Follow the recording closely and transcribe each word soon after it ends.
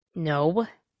No.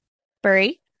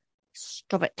 Brie,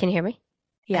 stop it. Can you hear me?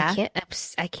 Yeah.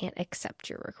 I can't accept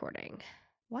your recording.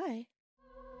 Why?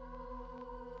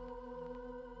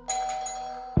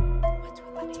 What's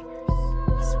with the neighbors?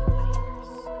 What's with the neighbors?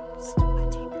 What's with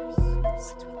the neighbors?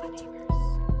 What's with the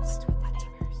neighbors? What's with the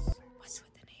neighbors? What's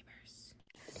with the neighbors?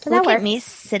 That Look at me works.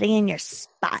 sitting in your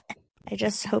spot. I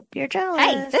just hope you're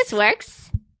Hey, this jealous.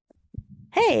 works.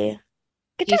 Hey,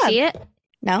 good Do you job. see it?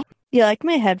 No? You like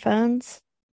my headphones?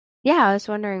 Yeah, I was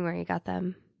wondering where you got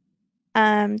them.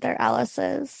 They're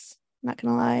Alice's. Not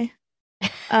gonna lie.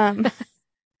 Um,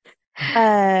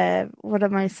 what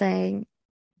am I saying?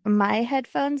 My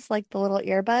headphones, like the little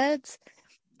earbuds,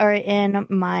 are in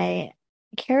my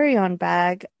carry-on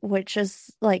bag, which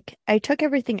is like I took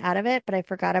everything out of it, but I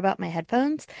forgot about my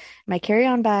headphones. My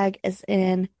carry-on bag is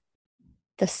in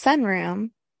the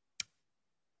sunroom,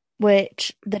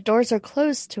 which the doors are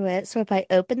closed to it. So if I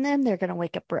open them, they're gonna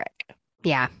wake up Rick.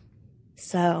 Yeah.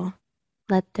 So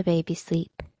Let the baby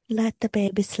sleep. let the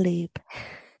baby sleep.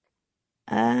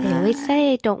 They always Uh,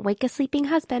 say, don't wake a sleeping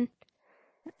husband.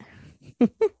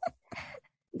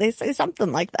 they say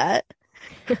something like that.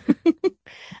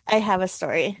 I have a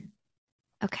story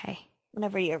Okay.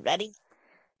 whenever you're ready.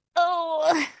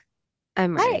 Oh,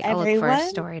 I'm hi ready. I'll look for a everyone.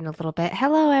 story in a little bit.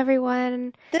 Hello,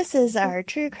 everyone. This is our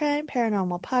true crime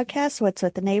paranormal podcast, What's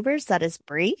with the Neighbors? That is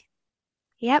Bree.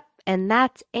 Yep, and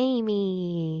that's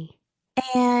Amy.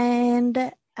 And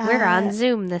We're on uh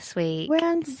Zoom this we're week.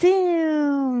 on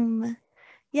Zoom.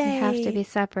 We have to be Yay.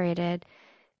 separated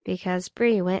because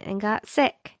Bree went and got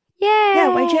sick. Yeah,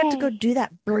 why'd you have to go Yay! do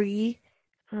that, Bree?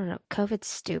 I don't know. COVID's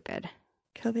stupid.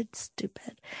 COVID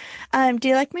stupid. Do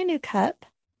you like my new cup?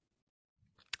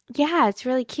 Yeah, it's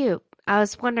really cute. I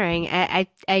was wondering.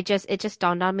 It just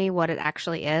dawned on me what it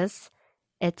actually is.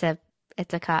 It's a,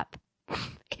 it's a cup.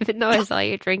 Even though I saw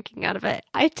you drinking out of it,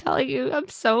 I tell you, I'm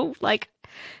so like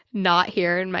not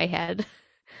here in my head.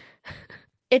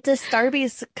 It's a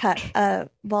Starbucks cup,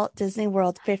 Walt Disney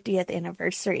World 50th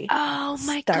anniversary Oh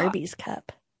my God. Starbucks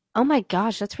cup. Oh my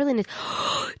gosh, that's really nice.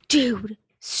 Dude,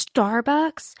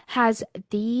 Starbucks has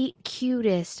the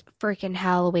cutest freaking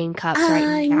Halloween cups right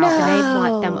I now, and I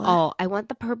want them know. all. I want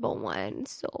the purple one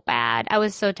so bad. I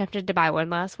was so tempted to buy one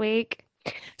last week.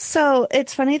 So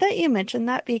it's funny that you mentioned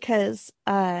that because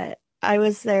I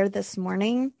was there this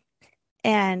morning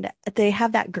and they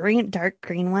have that green, dark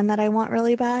green one that I want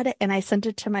really bad. And I sent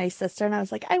it to my sister and I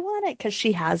was like, I want it because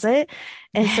she has it.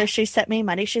 And so she sent me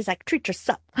money. She's like, treat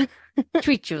yourself.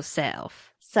 Treat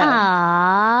yourself. So I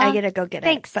Ah, get to go get it.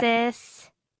 thanks, But sis.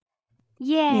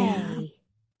 yeah, Yay.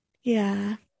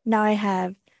 yeah. Now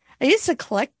I used to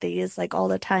collect these like all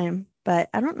the time, but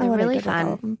I don't know They're what I really did with all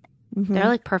fun. of them. They're Mm-hmm.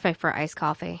 like perfect for iced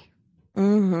coffee.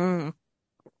 Mm-hmm.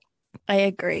 I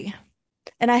agree.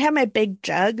 And I have my big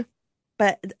jug,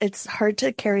 but it's hard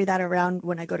to carry that around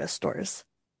when I go to stores.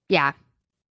 Yeah,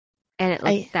 and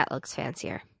I that looks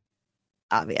fancier.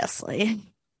 obviously,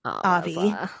 Oh, Avi,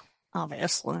 Melissa.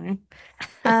 obviously.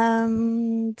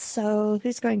 So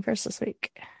who's going first this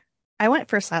week? I went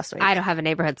first last I week. don't have a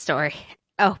neighborhood story.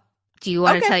 Oh, do you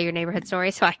want to Okay. tell your neighborhood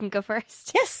story so I can go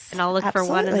first? Yes, And I'll look for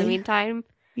one in the absolutely. meantime.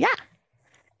 Yeah.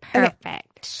 Okay.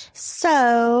 Perfect.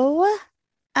 So,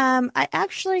 I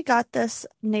actually got this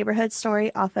neighborhood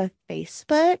story off of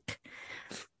Facebook.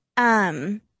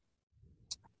 Um,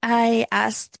 I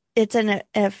asked, it's in a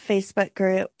Facebook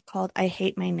group called I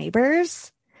Hate My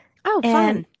Neighbors. Oh, And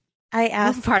fun. I I'm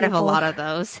asked part of a people, lot of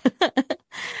those.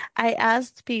 I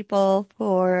asked people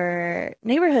for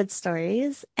neighborhood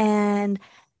stories, and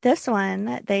this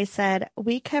one, they said,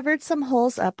 we covered some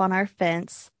holes up on our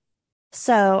fence,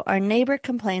 so our neighbor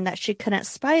complained that she couldn't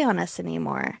spy on us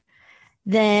anymore.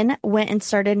 Then went and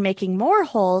started making more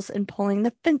holes and pulling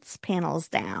the fence panels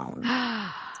down.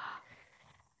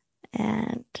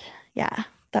 And yeah,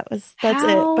 that's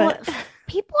it. But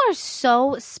People are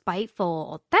so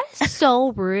spiteful. That is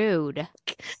so rude.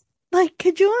 like,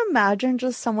 could you imagine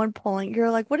just someone pulling?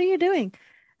 You're like, what are you doing?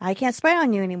 I can't spy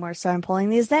on you anymore, so I'm pulling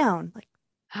these down. Like,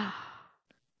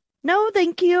 no,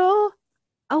 thank you.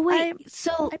 Oh, wait. I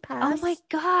So, I oh my pass.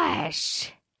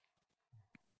 gosh.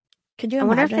 Could you I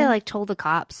wonder if they imagine? like told the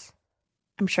cops.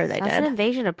 I'm sure they That's an did.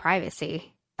 invasion of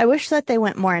privacy. I wish that they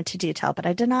went more into detail, but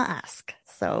I did not ask.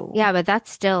 So, Yeah, but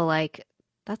that's still like,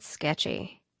 that's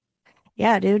sketchy.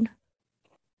 yeah, dude.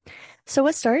 So,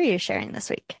 what story are you sharing this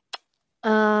week?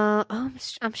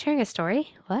 I'm sharing a story.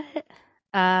 What?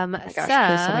 Oh my gosh,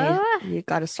 please tell me So, you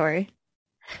got a story.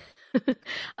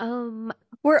 um,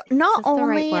 We're is not this the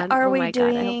right only one? are Oh we my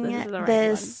God, I hope this is doing the right one.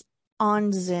 this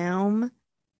on Zoom,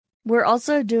 we're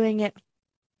also doing it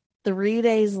 3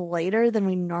 days later than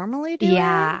we normally do it.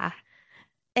 Yeah.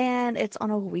 and it's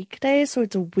on a weekday, so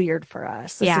it's weird for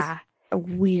us. This is Yeah. a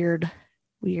weird,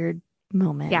 weird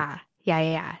moment. Yeah.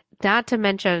 Not to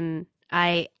mention,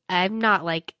 I'm not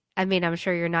like, I mean, I'm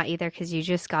sure you're not either because you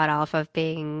just got off of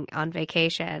being on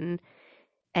vacation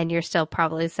and you're still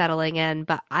probably settling in,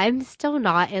 but I'm still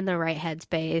not in the right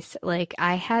headspace. Like,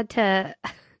 I had to,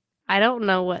 I don't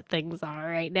know what things are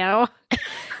right now.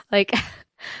 Like,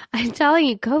 I'm telling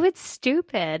you, COVID's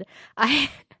stupid. I,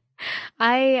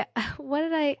 I, what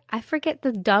did I forget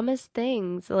the dumbest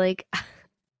things. Like,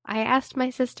 I asked my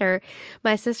sister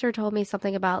told me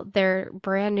something about their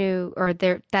brand new or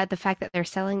their that the fact that they're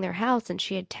selling their house and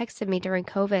she had texted me during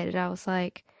COVID and I was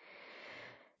like,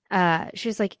 she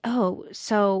was like, "Oh,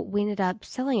 so we ended up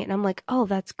selling it." And I'm like, "Oh,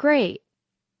 that's great."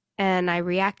 And I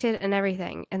reacted and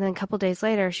everything. And then a couple days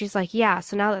later, she's like, "Yeah,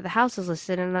 so now that the house is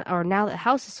listed and or now that the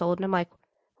house is sold." And I'm like,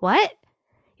 "What?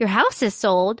 Your house is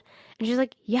sold?" And she's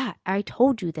like, "Yeah, I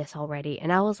told you this already."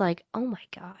 And I was like, "Oh my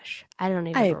gosh, I don't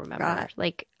even I remember." forgot.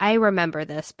 Like, I remember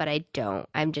this, but I don't.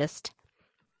 I It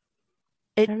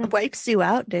don't know. wipes you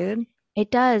out, dude. It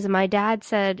does. My dad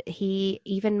said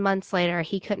even months later,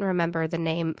 he couldn't remember the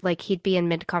name. Like, he'd be in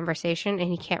mid-conversation and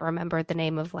he can't remember the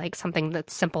name of like something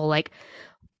that's simple, like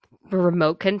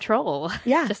remote control.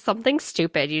 Yeah. Just something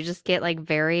stupid. You just get like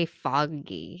very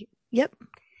foggy. Yep.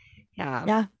 Yeah.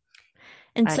 Yeah.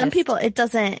 And I some people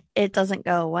just, it doesn't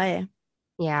go away.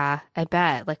 yeah, I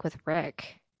bet. Like with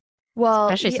Rick, Well,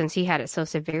 especially since he had it so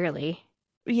severely.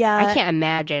 I yeah, can't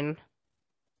imagine.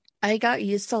 I got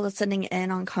used to listening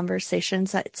in on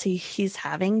conversations that he's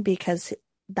having because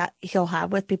that he'll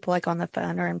have with people like on the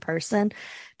phone or in person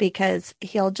because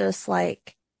he'll just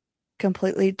like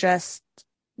completely just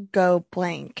go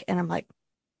blank. And I'm like,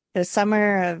 it was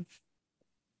summer of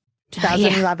Yeah.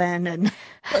 2011 and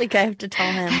like I have to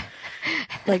tell him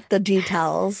like the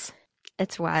details.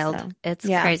 It's wild. So, It's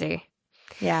yeah, crazy.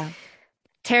 yeah.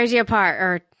 Tears you apart,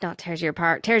 or not tears you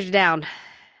apart, tears you down.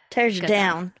 Tears you Gonna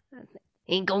down.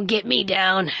 ain't gonna get me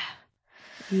down.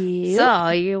 Yep. So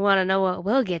you want to know what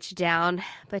will get you down,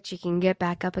 but you can get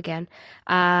back up again.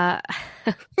 Uh,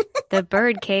 the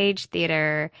Birdcage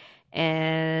Theater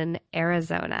in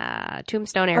Arizona,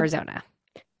 Tombstone, A, Arizona.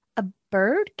 a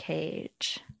bird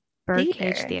cage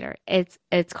Birdcage theater. Theater.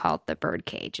 It's called the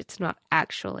Birdcage. It's not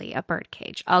actually a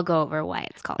birdcage. I'll go over why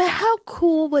it's called But that. how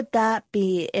cool would that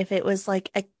be if it was like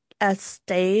a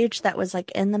stage that was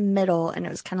like in the middle and it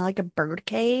was kind of like a bird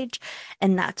cage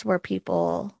and that's where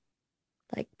people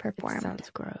like It performed. sounds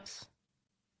gross.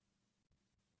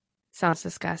 Sounds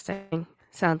disgusting.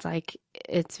 Sounds like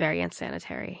it's very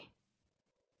unsanitary.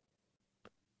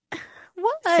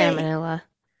 What? Salmonella. No,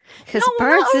 Because not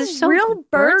birds is a so real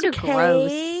birds bird are gross.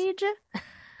 cage.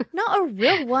 Not a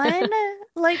real one.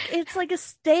 Like it's like a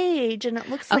stage and it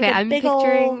looks like Okay, a big old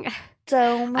I'm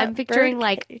dome picturing bird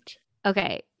like cage.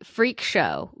 okay, freak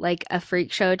show, like a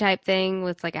freak show type thing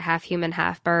with like a half human,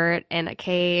 half bird in a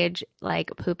cage,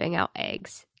 like pooping out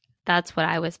eggs. That's what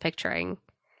I was picturing.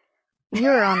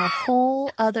 You're on a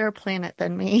whole other planet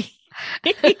than me.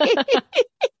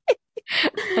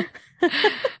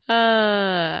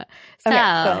 Uh, Okay,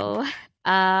 go ahead.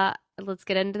 so, let's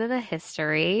get into the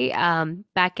history.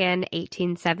 Back in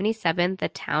 1877, the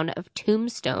town of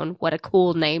Tombstone, what a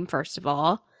cool name, first of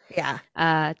all. Yeah.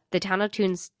 The town of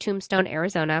Tombstone,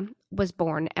 Arizona, was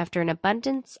born after an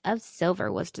abundance of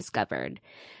silver was discovered.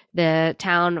 The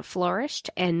town flourished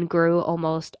and grew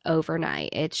almost overnight.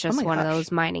 It's Oh just my one of gosh.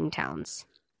 those mining towns.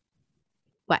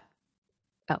 What?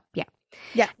 Oh, yeah.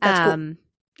 Yeah, that's cool. Um,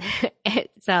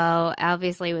 so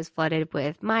obviously it was flooded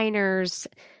with miners,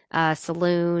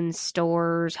 saloons,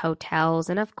 stores, hotels,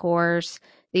 and of course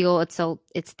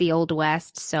it's the Old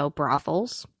West, so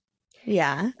brothels.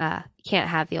 Yeah. Can't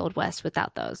have the Old West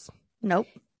without those. Nope.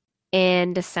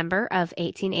 In December of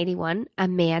 1881, a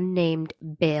man named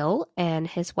Bill and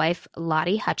his wife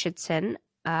Lottie Hutchinson,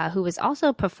 who was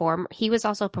also he was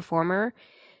also a performer,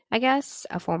 I guess,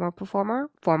 a former performer.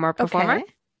 Okay.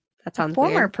 That A sounds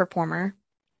former weird. performer.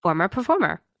 Former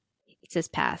performer. It's his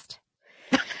past.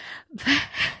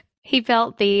 He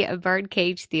built the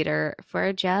Birdcage Theater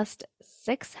for just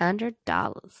 $600.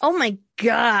 Oh my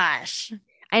gosh.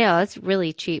 I know, it's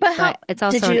really cheap, But how but it's did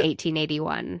also in you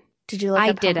 1881. did you look I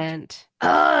up how much? didn't.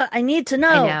 I need to I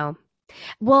know. know.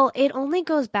 Well, it only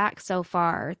goes back so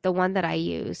far, the one that I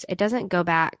use. It doesn't go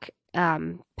back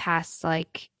past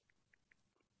like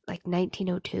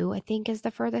 1902, I think is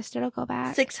the furthest it'll go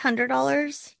back.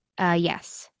 $600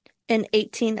 Yes. in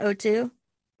 1802.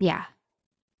 Yeah.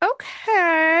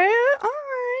 Okay. All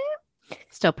right.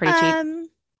 Still pretty cheap.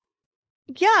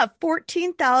 Yeah,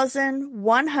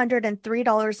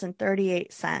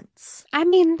 $14,103.38. I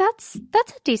mean, that's a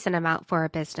decent amount for a For a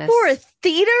business.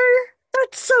 theater?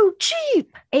 That's so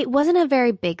cheap. It wasn't a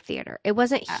very big theater. It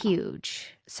wasn't Oh,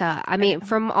 huge. So, I mean, okay.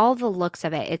 from all the looks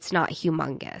of it, it's not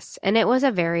humongous. And it was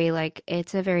a very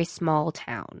it's a very small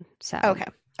town. So, Okay.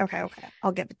 Okay. Okay.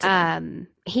 I'll give it to them.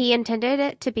 he intended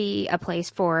it to be a place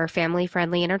for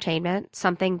family-friendly entertainment,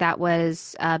 something that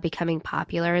was becoming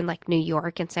popular in like New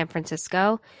York and San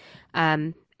Francisco.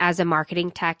 As a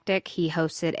marketing tactic, he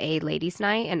hosted a ladies'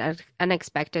 night, and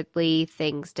unexpectedly,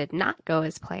 things did not go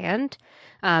as planned.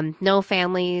 No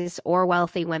families or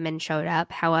wealthy women showed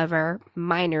up. However,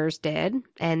 minors did,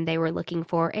 and they were looking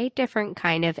for a different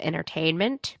kind of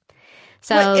entertainment. What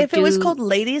So, if it was called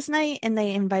Ladies' Night and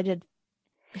he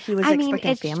was I mean,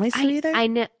 expecting families to be there? I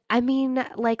know, I mean,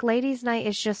 like ladies' night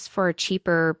is just for a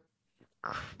cheaper,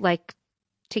 like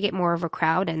to get more of a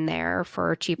crowd in there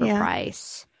for a cheaper Yeah.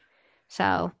 price.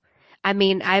 So, I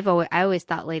mean, I always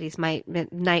thought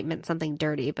night meant something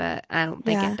dirty, but I don't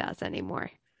think it Yeah. does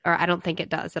anymore. Or I don't think it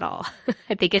does at all.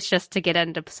 I think it's just to get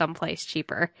into someplace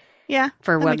cheaper Yeah.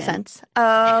 for That makes women. sense.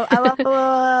 Oh,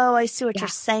 I see what you're Yeah.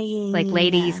 Like saying.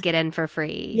 ladies get in for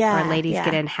free or Yeah. ladies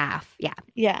get Yeah. in half. Yeah.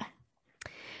 Yeah.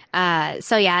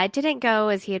 So yeah, it didn't go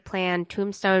as he had planned.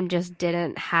 Tombstone just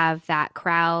didn't have that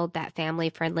crowd, that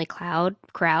family-friendly crowd.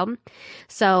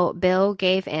 So Bill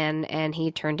gave in and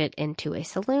he turned it into a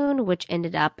saloon, which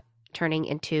ended up turning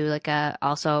into like a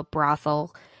also a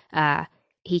brothel. Uh,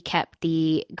 he kept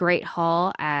the Great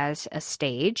Hall as a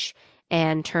stage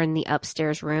and turned the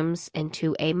upstairs rooms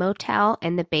into a motel,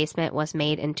 and the basement was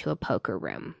made into a poker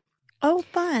room. Oh,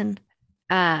 fun.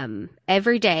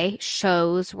 Every day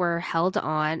shows were held,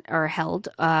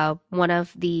 one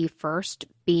of the first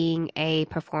being a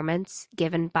performance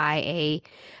given by a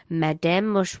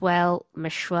Madame Michelle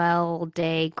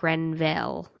de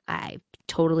Grenville. I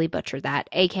totally butchered that,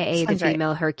 aka the Sounds right.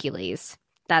 female Hercules.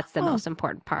 That's the Oh, most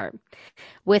important part.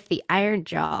 With the iron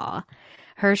jaw.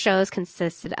 Her shows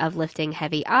consisted of lifting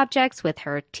heavy objects with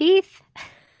her teeth.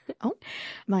 oh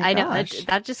my I know gosh.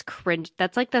 that just cringe.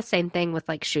 That's like the same thing with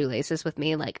like shoelaces with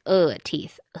me. Like, ugh,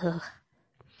 teeth. Ugh.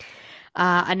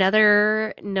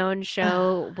 Another known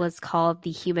show was called The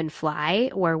Human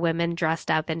Fly, where women dressed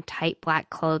up in tight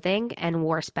black clothing and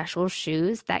wore special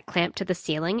shoes that clamped to the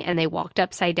ceiling and they walked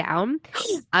upside down.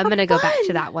 I'm How gonna go back to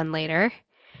fun! that one later.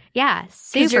 Yeah, Because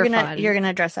super you're fun.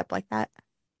 gonna dress up like that.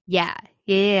 Yeah,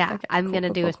 yeah. Okay, I'm cool, gonna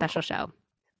cool, do cool, a cool, special cool. show.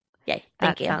 Yay,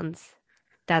 thank That you. sounds,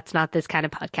 that's not this kind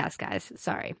of podcast, guys.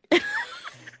 Sorry.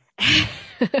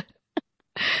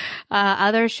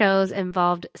 Other shows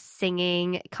involved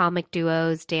singing, comic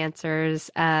duos, dancers,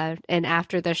 and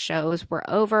after the shows were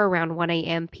over around 1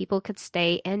 a.m., people could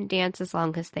stay and dance as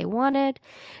long as they wanted.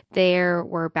 There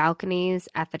were balconies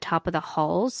at the top of the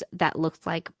halls that looked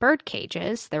like bird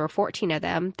cages. There were 14 of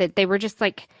them. That they were just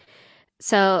like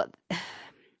so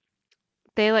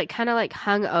they like kind of like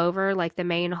hung over like the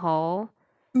main hall,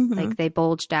 Hmm. like they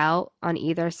bulged out on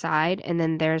either side, and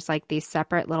then there's like these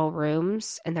separate little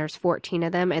rooms, and there's 14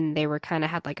 of them, and they were kind of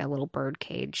had like a little bird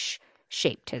cage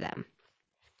shape to them.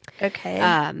 Okay.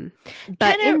 Um,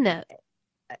 but Kind in of, the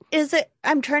is it,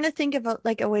 I'm trying to think of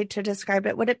like a way to describe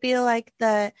it. Would it be like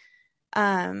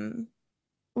um,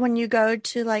 when you go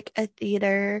to like a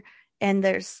theater and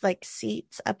there's like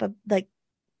seats like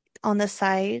on the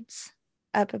sides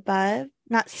up above?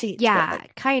 Not seats, but yeah,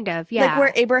 kind of, like where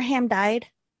yeah. Abraham died?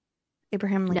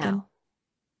 Abraham Lincoln.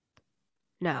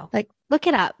 No, no. Like, Look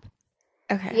it up.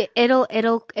 okay.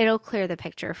 It'll clear the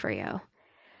picture for you.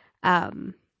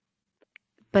 Um,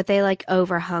 but they like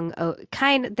overhung,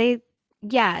 kind of they,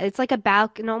 yeah, it's like a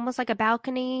balcony, almost like a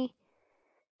balcony,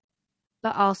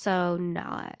 but also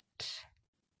not.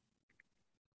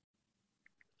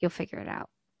 You'll figure it out.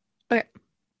 Okay.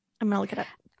 I'm gonna look it up.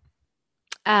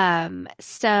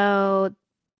 So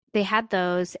they had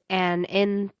those, and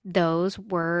in those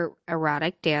were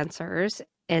erotic dancers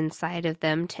inside of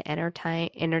them to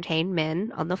entertain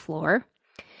men on the floor.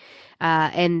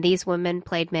 And these women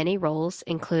played many roles,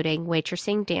 including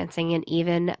waitressing, dancing, and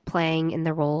even playing in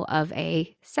the role of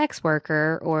a sex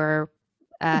worker or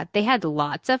they had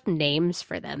lots of names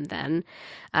for them then.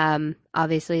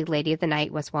 Obviously, Lady of the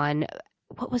Night was one.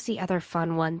 What was the other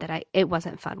fun one it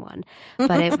wasn't fun one,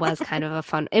 but it was kind of a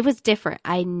fun, it was different.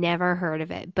 I never heard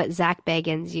of it, but Zach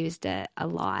Bagans used it a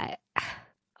lot.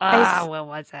 I s- What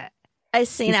was it? I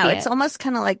see You now. see It's it? almost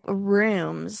kind of like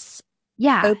rooms,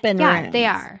 Yeah, open yeah, they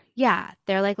rooms. are. Yeah,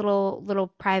 they're like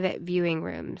little private viewing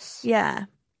rooms. Yeah,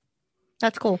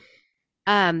 that's cool.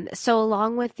 So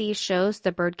along with these shows,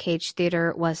 the Birdcage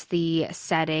Theater was the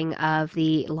setting of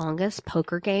the longest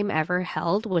poker game ever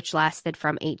held, which lasted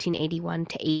from 1881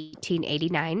 to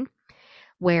 1889, Oh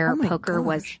where my poker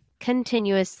was gosh.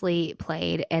 continuously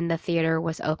played and the theater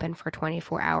was open for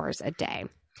 24 hours a day.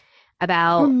 For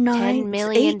About $10 9 to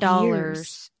million, 8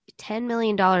 years. $10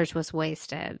 million was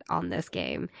wasted on this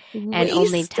game, and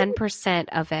only Wasted? 10%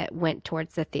 of it went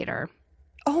towards the theater.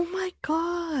 Oh my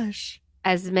gosh.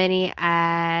 As many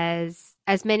may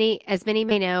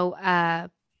know,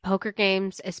 poker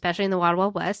games, especially in the Wild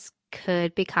Wild West,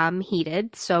 could become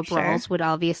heated. So Sure. brawls would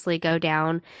obviously go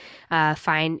down.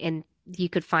 And you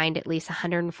could find at least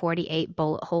 148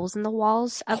 bullet holes in the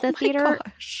walls of Oh the my theater,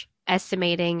 gosh.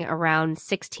 estimating around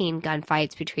 16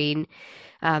 gunfights between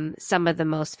some of the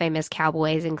most famous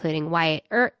cowboys, including Wyatt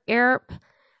Earp,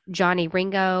 Johnny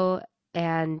Ringo,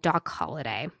 and Doc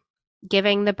Holliday,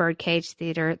 giving the Birdcage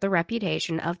Theater the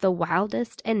reputation of the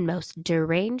wildest and most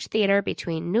deranged theater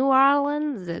between New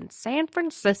Orleans and San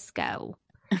Francisco.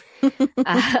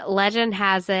 Legend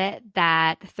has it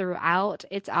that throughout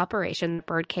its operation, the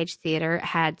Birdcage Theater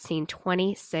had seen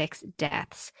 26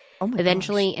 deaths. Oh my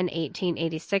Eventually, gosh. in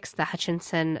 1886, the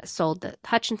Hutchinsons sold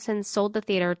the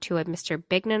theater to a Mr.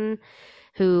 Bignon,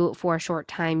 who for a short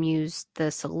time used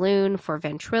the saloon for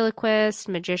ventriloquists,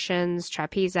 magicians,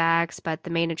 trapeze acts, but the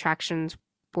main attractions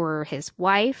were his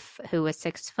wife, who was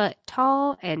 6 foot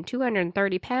tall and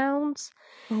 230 pounds,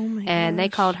 Oh my and they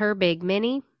called gosh. her Big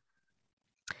Minnie.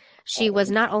 She was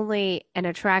Oh. not only an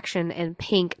attraction in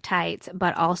pink tights,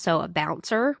 but also a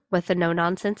bouncer with a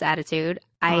no-nonsense attitude.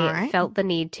 All I right. felt the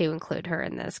need to include her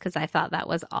in this because I thought that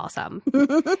was awesome.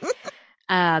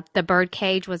 The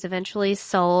Birdcage was eventually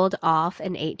sold off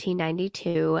in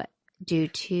 1892 due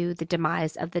to the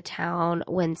demise of the town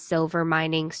when silver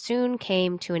mining soon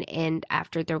came to an end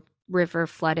after the river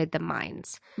flooded the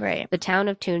mines. Right. The town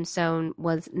of Tombstone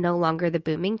was no longer the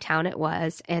booming town it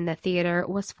was, and the theater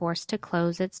was forced to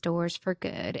close its doors for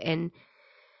good. And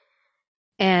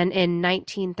in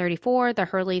 1934, the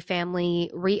Hurley family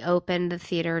reopened the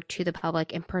theater to the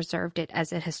public and preserved it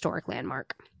as a historic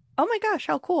landmark. Oh my gosh,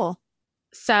 how cool.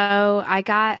 So I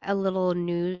found a little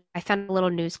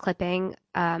news clipping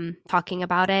talking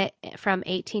about it from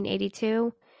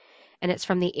 1882, and it's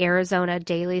from the Arizona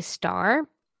Daily Star.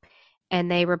 And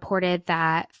they reported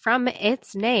that from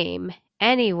its name,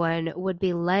 anyone would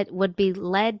be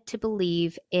led to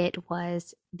believe it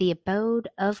was the abode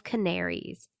of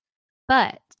canaries.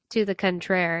 But to the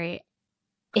contrary,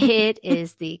 it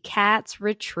is the cat's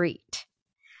retreat.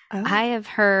 Oh. I have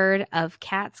heard of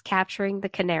cats capturing the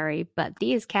canary, but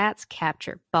these cats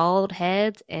capture bald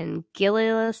heads and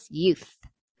gilliless youth.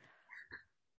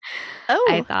 I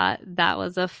Oh, thought that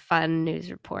was a fun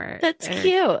news report that's or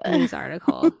cute. news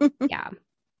article. Yeah.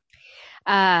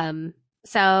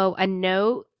 So a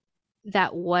note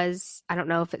that was, I don't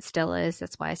know if it still is,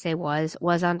 that's why I say was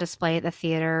on display at the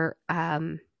theater,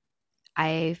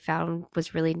 I found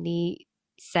was really neat,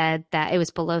 said that it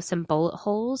was below some bullet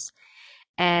holes.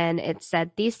 And it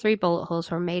said these 3 bullet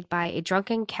holes were made by a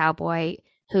drunken cowboy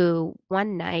who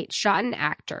one night shot an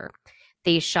actor.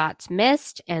 These shots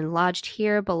missed and lodged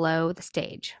here below the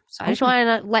stage. So I just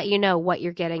want to let you know what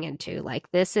you're getting into. Like,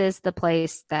 this is the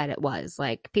place that it was.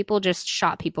 Like, people just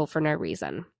shot people for no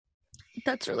reason.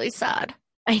 That's really sad.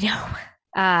 I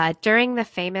know. During the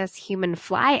famous Human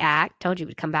Fly Act, told you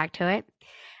we'd come back to it,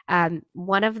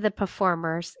 one of the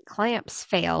performers' clamps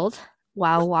failed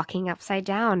while walking upside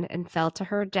down and fell to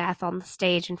her death on the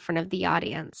stage in front of the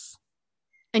audience.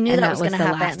 I knew And that that was was going the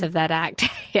to last happen. of that act.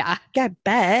 Yeah. I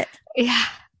bet. Yeah.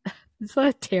 It's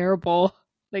so terrible.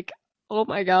 Like, oh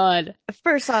my God.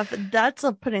 First off, that's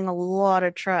putting a lot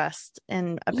of trust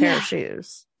in a pair Yeah. of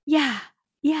shoes. Yeah.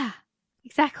 Yeah.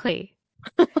 Exactly.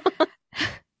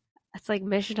 That's like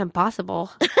Mission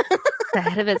Impossible. It's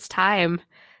ahead of its time.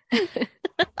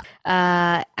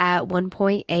 At one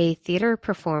point, a theater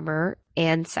performer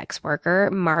and sex worker,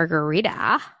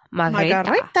 Margarita,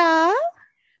 Margarita.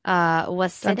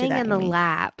 was Don't do sitting that, in the Amy.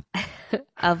 lap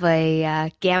of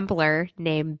a gambler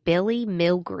named Billy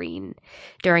Milgreen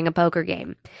during a poker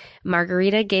game.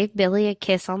 Margarita gave Billy a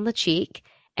kiss on the cheek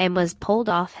and was pulled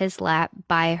off his lap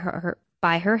by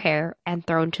her hair and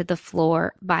thrown to the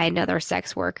floor by another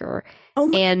sex worker Oh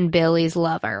my. and Billy's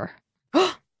lover,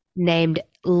 named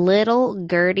Little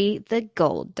Gertie the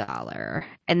Gold Dollar.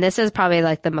 And this is probably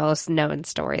like the most known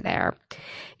story there.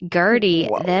 Gertie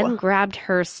Whoa. then grabbed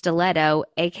her stiletto,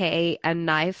 aka a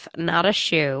knife, not a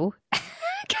shoe.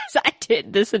 Because I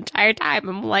did this entire time.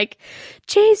 I'm like,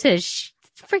 Jesus,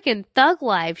 freaking thug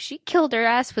life. She killed her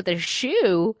ass with a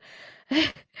shoe.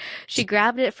 She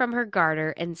grabbed it from her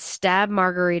garter and stabbed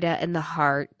Margarita in the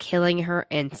heart, killing her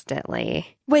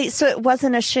instantly. Wait, so it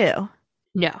wasn't a shoe?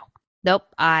 No. Nope.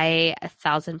 I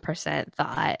 1,000%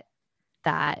 thought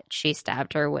that she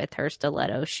stabbed her with her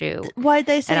stiletto shoe. Why'd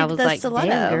they And I save was the like, damn,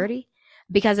 stiletto? Gertie.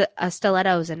 Because a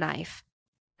stiletto is a knife.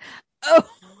 Oh,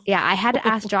 Yeah, I had to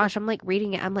ask Josh. I'm like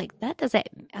reading it. I'm like, that doesn't.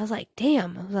 I was like,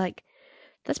 damn. I was like,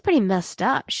 that's pretty messed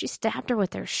up. She stabbed her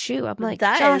with her shoe. I'm like,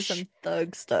 that is Josh, some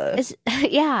thug stuff. is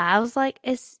yeah. I was like,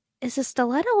 is a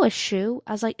stiletto a shoe?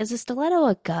 I was like, is a stiletto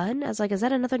a gun? I was like, is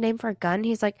that another name for a gun?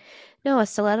 He's like, no, a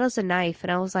stiletto's a knife.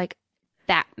 And I was like,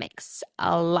 that makes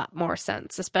a lot more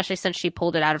sense, especially since she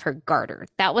pulled it out of her garter.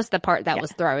 That was the part that Yeah.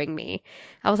 was throwing me.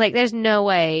 I was like, there's no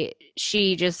way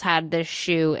she just had this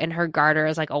shoe in her garter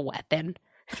as like a weapon.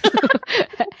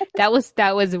 That was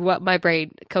what my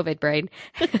brain, COVID brain.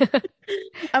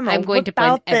 I'm I'm going to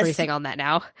blame out this everything on that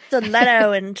now.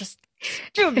 stiletto and just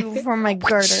from my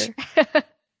garter.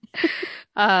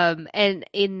 And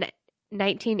in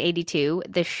 1982,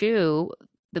 the shoe,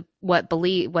 what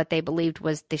they believed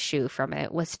was the shoe from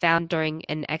it, was found during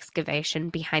an excavation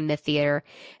behind the theater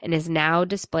and is now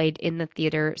displayed in the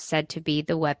theater, said to be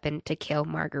the weapon to kill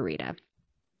Margarita.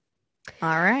 All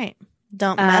right.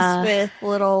 Don't mess with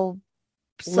little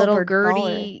silver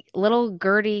little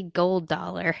Gertie Gold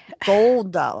Dollar.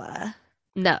 gold dollar.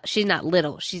 No, she's not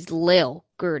little. She's Lil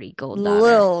Gertie Gold Dollar.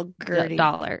 Little Gertie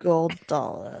Dollar. gold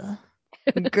dollar.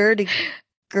 Gertie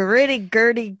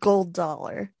gold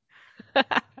dollar.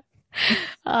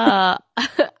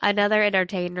 Another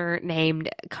entertainer named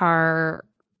Man,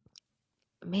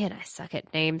 I suck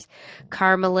at names.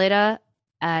 Carmelita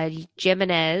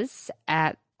Jimenez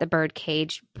at the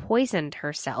Birdcage poisoned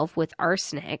herself with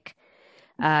arsenic.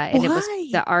 And it was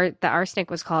Why? the arsenic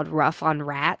was called Rough on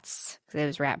Rats because it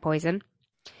was rat poison.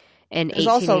 In It was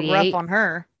also rough 1888, on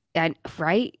her.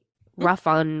 right? Rough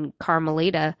on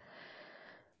Carmelita.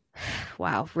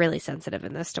 Wow, really sensitive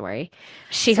in this story.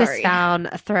 She was Sorry. found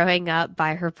throwing up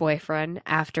by her boyfriend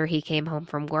after he came home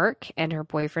from work, and her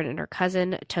boyfriend and her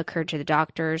cousin took her to the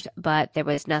doctors, but there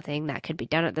was nothing that could be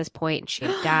done at this point, and she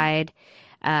had died.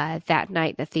 That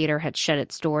night, the theater had shut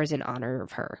its doors in honor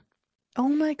of her. Oh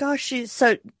my gosh.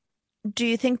 So do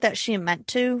you think that she meant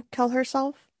to kill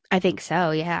herself? I think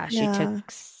so, yeah. Yeah.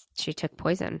 She took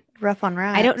poison. Rough on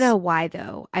rats. I don't know why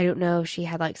though. I don't know if she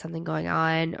had like something going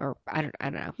on or I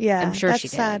don't know. Yeah, I'm sure that's she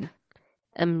did. sad.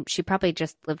 She probably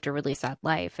just lived a really sad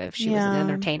life if she was an Yeah.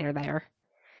 entertainer there.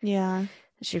 Yeah.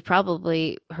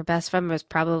 Her best friend was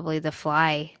probably the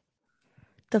fly.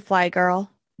 The fly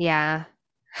girl. Yeah.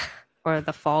 Or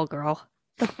the fall girl.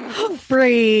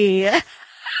 Free.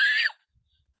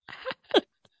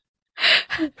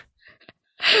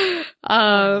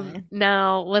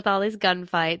 Now with all these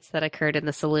gunfights that occurred in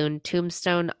the saloon,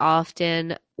 Tombstone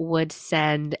often would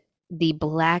send the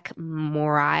Black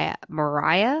Mora,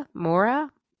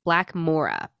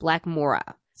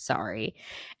 sorry,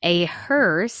 a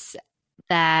hearse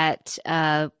that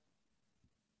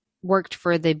worked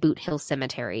for the Boot Hill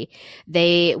Cemetery.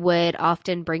 They would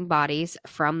often bring bodies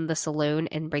from the saloon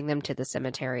and bring them to the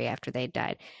cemetery after they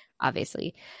died,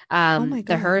 obviously. Oh my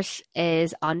The hearse gosh.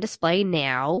 is on display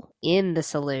now in the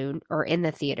saloon or in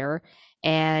the theater,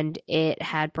 and it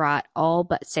had brought all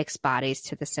but 6 bodies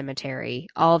to the cemetery.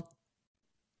 All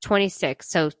 26,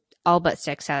 so all but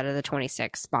 6 out of the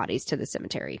 26 bodies to the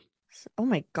cemetery. Oh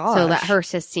my So that gosh.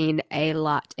 hearse has seen a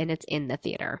lot, and it's in the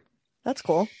theater. That's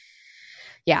cool.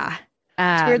 Yeah.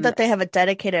 It's weird that they have a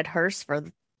dedicated hearse for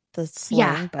the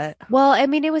Yeah. slang, but Well, I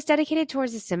mean, it was dedicated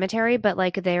towards the cemetery, but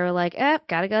like they were like,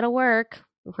 gotta go to work.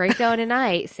 Where you going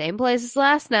tonight? Same place as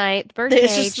last night. The they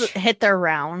Birdcage. just hit their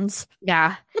rounds.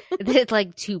 Yeah. They hit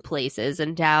like 2 places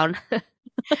in town.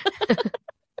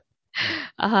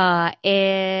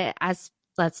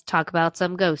 Let's talk about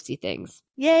some ghosty things.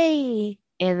 Yay.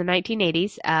 In the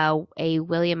 1980s, a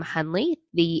William Hunley,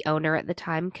 the owner at the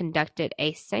time, conducted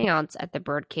a seance at the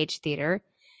Birdcage Theater.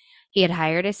 He had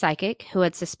hired a psychic who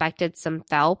had suspected some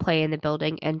foul play in the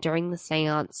building, and during the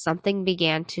seance, something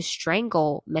began to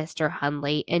strangle Mr.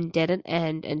 Hunley and didn't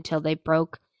end until they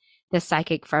broke the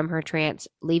psychic from her trance,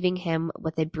 leaving him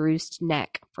with a bruised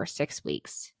neck for 6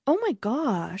 weeks. Oh my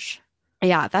gosh.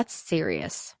 Yeah, that's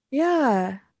serious.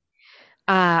 Yeah.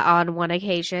 On one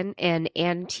occasion, an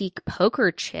antique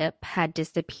poker chip had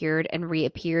disappeared and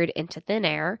reappeared into thin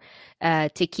air.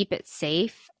 To keep it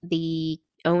safe, the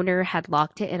owner had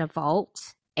locked it in a vault,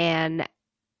 and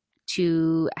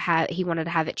he wanted to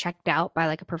have it checked out by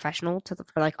like a professional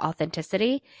for like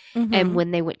authenticity. And Mhm.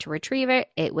 when they went to retrieve it,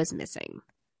 it was missing.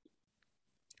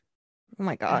 Oh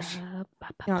my gosh. You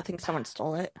don't think someone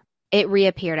stole it? It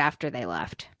reappeared after they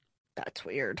left. That's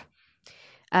weird.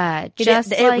 It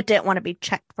Just like, didn't want to be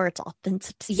checked for its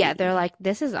yeah, they're authenticity. like,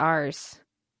 this is ours.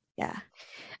 Yeah.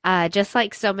 Just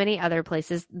like so many other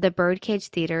places, the Birdcage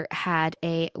Theater had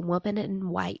a woman in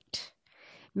white.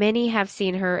 Many have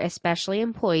seen her, especially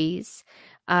employees.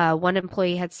 One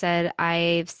employee had said,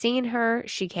 I've seen her.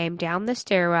 She came down the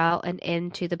stairwell and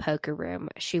into the poker room.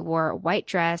 She wore a white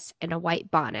dress and a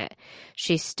white bonnet.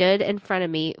 She stood in front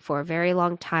of me for a very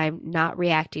long time, not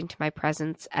reacting to my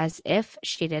presence as if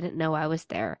she didn't know I was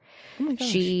there. Oh my gosh.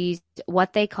 She's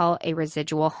what they call a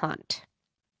residual haunt.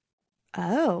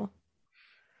 Oh,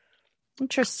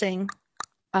 interesting.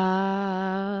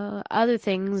 Other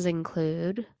things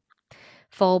include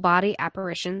full body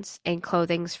apparitions and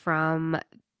clothings from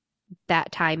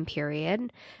that time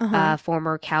period. Uh-huh.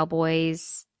 Former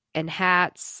cowboys in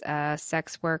hats,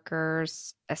 sex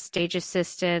workers, a stage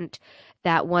assistant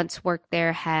that once worked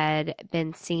there had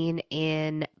been seen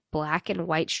in black and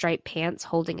white striped pants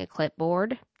holding a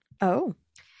clipboard. Oh.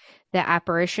 The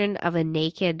apparition of a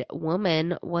naked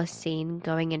woman was seen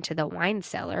going into the wine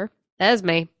cellar. That's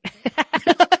me.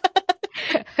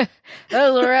 That's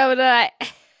where I would die.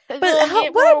 But Go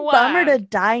get what more a bummer to wine.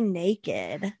 die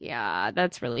naked. Yeah,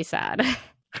 that's really sad.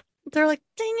 They're like,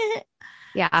 dang it,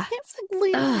 Yeah. can't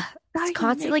believe Ugh, I'm it's dying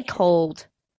constantly naked. cold.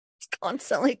 It's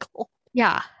constantly cold.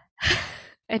 Yeah.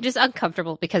 And just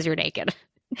uncomfortable because you're naked.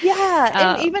 Yeah,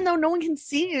 and Um, even though no one can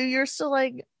see you, you're still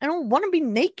like, I don't want to be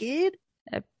naked.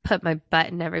 I put my butt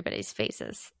in everybody's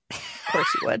faces. Of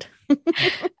course you would.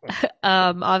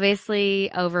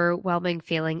 Obviously, overwhelming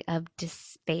feeling of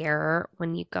despair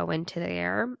when you go into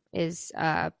there is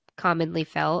commonly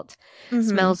felt. Mm-hmm.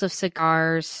 Smells of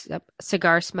cigars,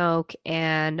 cigar smoke,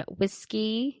 and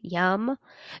whiskey. Yum.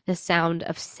 The sound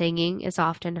of singing is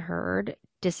often heard.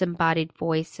 Disembodied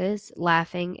voices,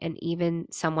 laughing, and even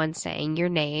someone saying your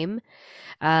name.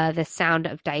 The sound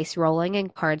of dice rolling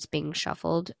and cards being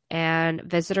shuffled. And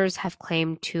visitors have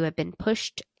claimed to have been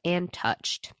pushed and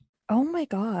touched. Oh my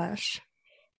gosh.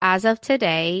 As of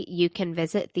today, you can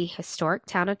visit the historic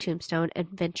town of Tombstone and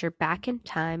venture back in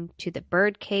time to the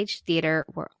Birdcage Theater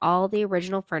where all the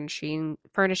original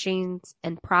furnishings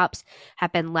and props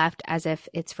have been left as if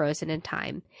it's frozen in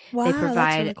time. They Wow, that's really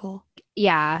provide, cool.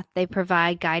 yeah, they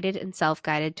provide guided and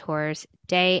self-guided tours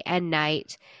day and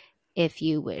night if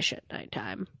you wish at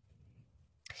nighttime.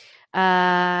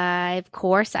 Of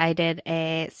course, I did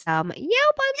some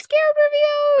Yelp I'm Scared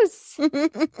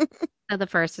reviews. The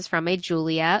first is from a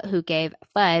Julia who gave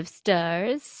 5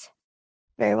 stars.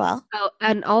 Very well. Oh,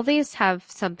 and all these have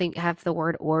the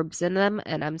word orbs in them,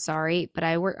 and I'm sorry, but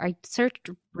I searched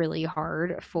really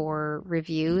hard for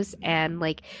reviews, and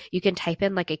like you can type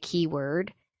in like a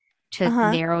keyword to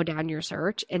Uh-huh. narrow down your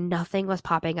search, and nothing was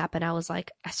popping up, and I was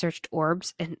like, I searched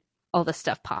orbs, and all this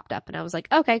stuff popped up, and I was like,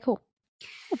 okay, cool.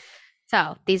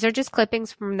 So these are just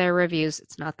clippings from their reviews.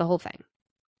 It's not the whole thing.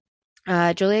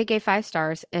 Julia gave 5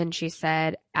 stars, and she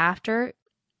said, after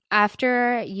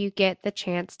you get the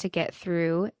chance to get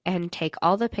through and take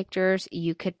all the pictures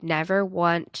you could ever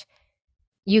want,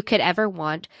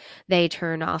 they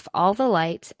turn off all the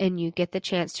lights and you get the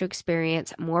chance to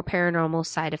experience more paranormal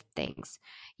side of things.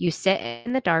 You sit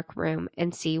in the dark room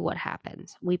and see what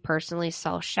happens. We personally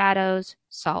saw shadows,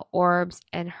 saw orbs,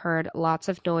 and heard lots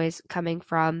of noise coming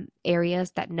from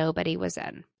areas that nobody was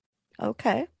in.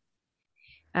 Okay.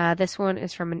 This one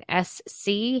is from an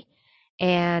SC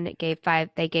and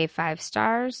they gave 5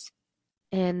 stars,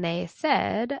 and they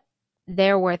said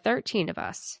there were 13 of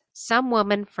us. Some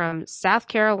woman from South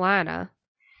Carolina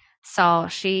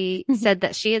she said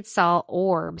that she had saw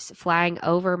orbs flying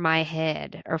over my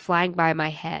head or flying by my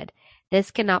head. This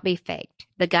cannot be faked.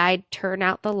 The guide turned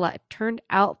out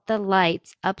the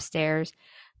lights upstairs,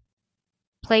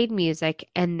 played music,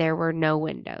 and there were no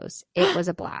windows. It was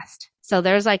a blast. So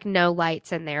there's like no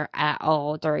lights in there at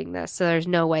all during this. So there's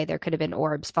no way there could have been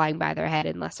orbs flying by their head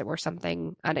unless it were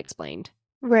something unexplained.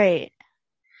 Right.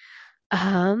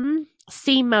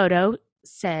 C Moto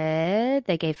said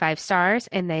they gave 5 stars,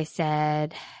 and they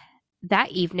said that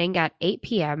evening at 8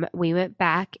 p.m. we went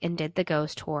back and did the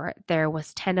ghost tour. There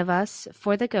was 10 of us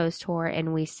for the ghost tour,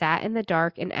 and we sat in the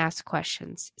dark and asked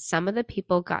questions. Some of the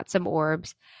people got some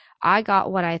orbs. I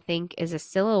got what I think is a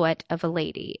silhouette of a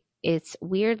lady. It's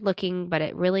weird looking, but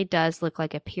it really does look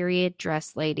like a period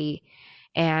dress lady.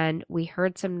 And we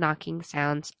heard some knocking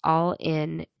sounds. All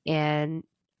in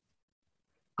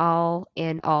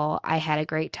all, I had a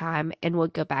great time and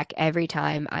would go back every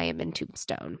time I am in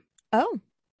Tombstone. Oh,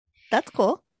 that's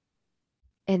cool.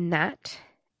 And that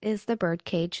is the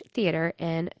Birdcage Theater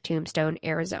in Tombstone,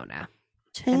 Arizona.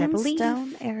 And I believe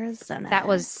Tombstone, Arizona. that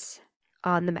was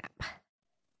on the map.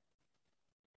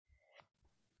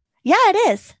 Yeah, it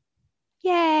is. Good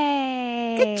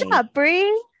Yay! job,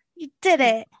 Bree. You did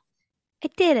it. I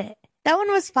did it. That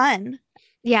one was fun.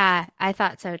 Yeah, I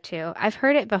thought so too. I've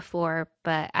heard it before,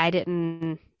 but I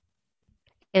didn't.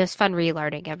 It was fun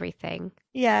relearning everything.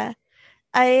 Yeah.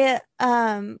 I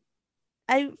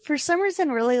for some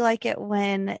reason really like it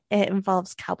when it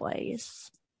involves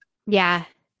cowboys. Yeah.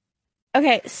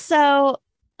 Okay, so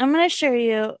I'm gonna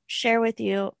share with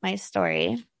you my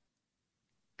story,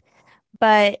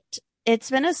 but it's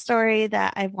been a story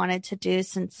that I've wanted to do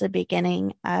since the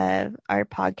beginning of our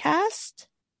podcast.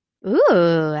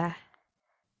 Ooh.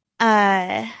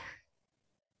 Uh,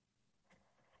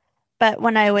 but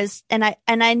when I was and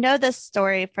I know this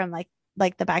story from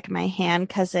like the back of my hand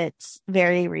because it's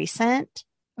very recent.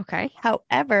 Okay.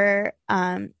 However,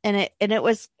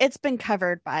 it's been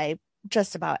covered by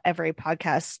just about every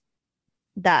podcast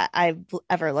that I've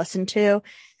ever listened to.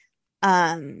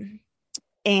 Um,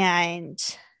 and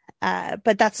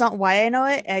but that's not why I know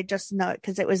it. I just know it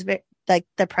because it was like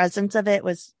the presence of it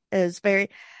was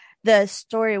very the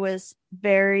story was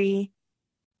very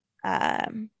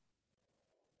um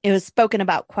it was spoken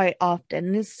about quite often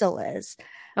and it still is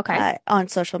Okay. on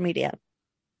social media.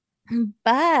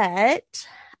 But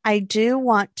I do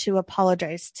want to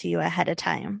apologize to you ahead of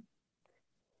time.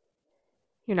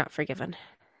 You're not forgiven.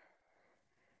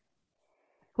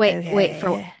 Wait for,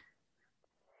 Okay.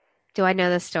 do I know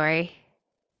the story?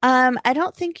 I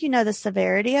don't think you know the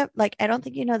severity of, like, I don't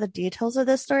think you know the details of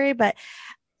this story, but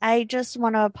I just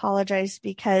want to apologize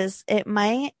because it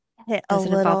might hit a Does it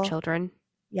involve little, children?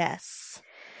 yes.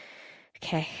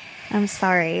 Okay. I'm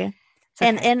sorry. It's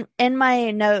And okay. in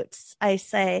my notes, I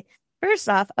say, first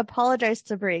off, apologize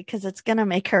to Brie because it's gonna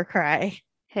make her cry.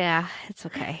 Yeah, it's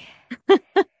okay.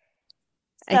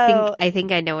 So I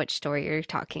think I know which story you're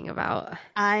talking about.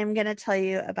 I'm gonna tell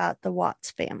you about the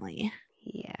Watts family.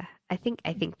 Yeah. I think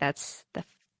that's the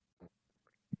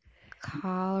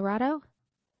Colorado?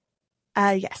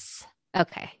 Yes.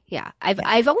 Okay. Yeah. Yeah.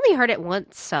 I've only heard it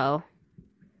once, so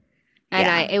and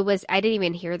Yeah. I didn't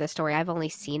even hear the story. I've only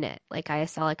seen it. Like I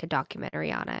saw like a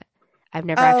documentary on it. I've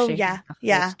never Oh, actually yeah. heard the full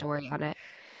Yeah. story on it.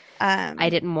 I Um,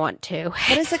 didn't want to.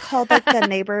 what is it called? Like the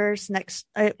neighbors next,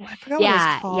 I forgot what it's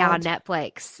Yeah, yeah, on called.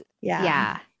 Netflix. Yeah.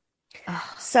 Yeah.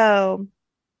 Oh, So,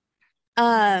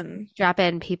 um, drop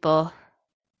in people.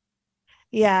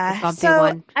 It's a yeah. bumpy So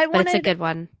one, I but it's a wanted good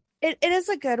one. it is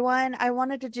a good one. I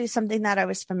wanted to do something that I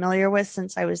was familiar with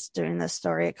since I was doing this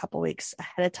story a couple weeks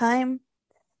ahead of time.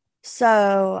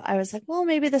 So I was like, well,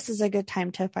 maybe this is a good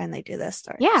time to finally do this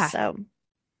story. Yeah, So,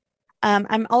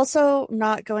 I'm also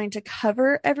not going to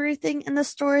cover everything in the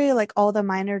story, like all the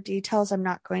minor details I'm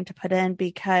not going to put in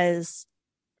because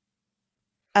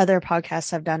other podcasts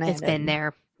have done it's it been and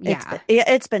there. Yeah.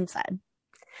 it's been said.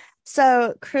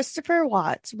 So Christopher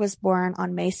Watts was born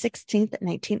on May 16th,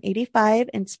 1985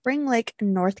 in Spring Lake,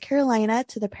 North Carolina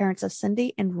to the parents of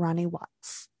Cindy and Ronnie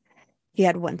Watts. He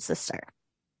had one sister.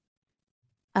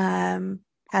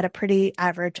 Had a pretty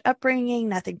average upbringing,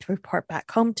 nothing to report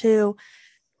back home to.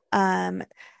 Shanann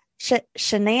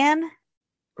Shanann.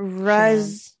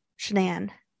 Shanann.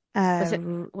 Was it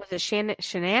Uh,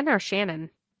 Shanann or Shannon?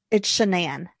 it's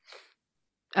Shanann.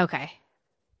 Okay.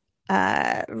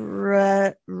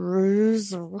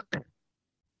 Ruzek,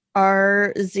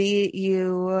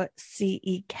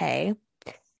 Rzucek,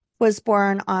 was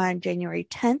born on January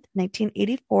 10th,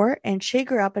 1984, and she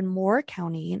grew up in Moore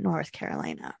County, North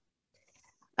Carolina.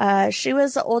 She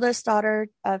was the oldest daughter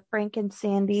of Frank and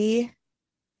Sandy.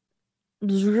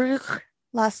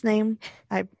 Last name.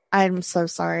 I'm so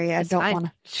sorry. I It's don't fine.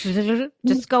 want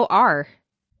Just go R.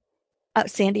 to.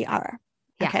 Sandy R.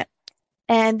 Yeah. Okay.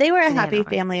 And they were a Shanann happy R.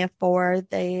 family of four.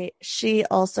 She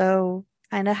also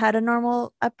kind of had a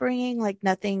normal upbringing, like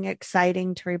nothing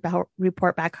exciting to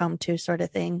report back home to, sort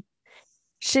of thing.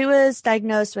 She was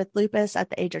diagnosed with lupus at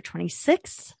the age of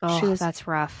 26. Oh, that's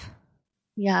rough.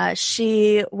 Yeah,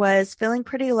 she was feeling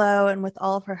pretty low, and with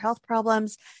all of her health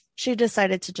problems, she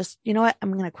decided to just, you know what,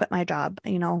 I'm going to quit my job.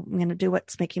 I'm going to do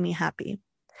what's making me happy.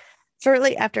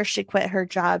 Shortly after she quit her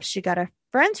job, she got a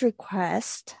friend's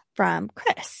request from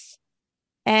Chris.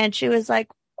 And she was like,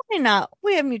 why not?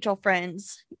 We have mutual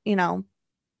friends.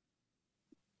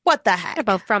 What the They're heck?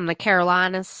 both from the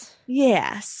Carolinas.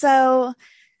 Yeah. So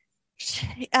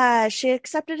she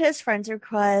accepted his friend's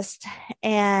request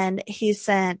and he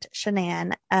sent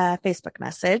Shanann a Facebook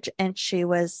message and she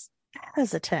was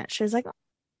hesitant. She was like, I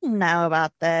don't know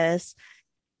about this.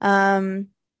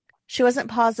 She wasn't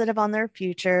positive on their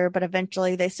future, but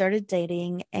eventually they started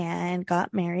dating and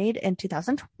got married in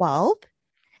 2012.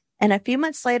 And a few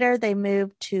months later, they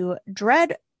moved to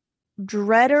Drederick,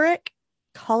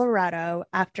 Colorado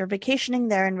after vacationing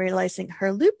there and realizing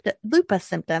her lupus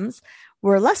symptoms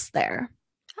were less there.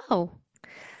 Oh,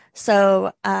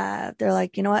 So they're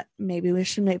like, you know what? Maybe we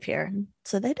should move here.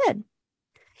 So they did.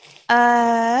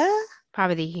 Uh,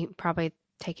 probably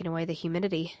taking away the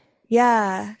humidity.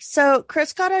 yeah. So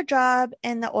Chris got a job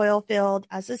in the oil field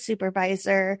as a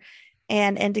supervisor.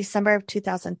 And in December of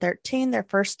 2013, their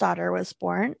first daughter was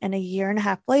born. And a year and a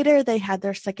half later, they had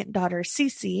their second daughter,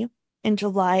 Cece, in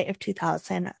July of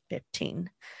 2015.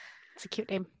 It's a cute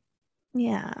name.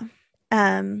 Yeah.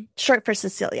 Short for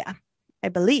Cecilia, I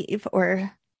believe,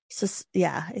 or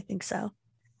yeah, I think so.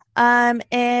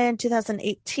 In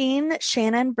 2018,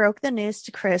 Shannon broke the news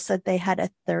to Chris that they had a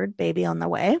third baby on the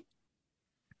way.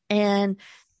 And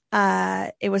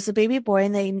it was a baby boy,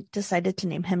 and they decided to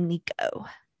name him Nico.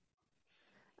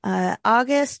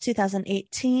 August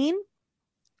 2018,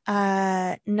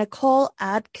 Nicole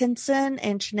Atkinson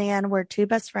and Shanann were two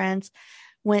best friends,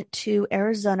 went to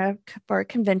Arizona for a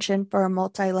convention for a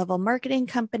multi-level marketing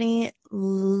company,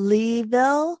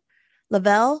 Lavelle.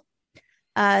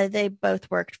 They both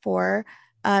worked for.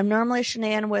 Normally,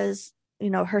 Shanann was,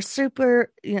 her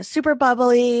super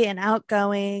bubbly and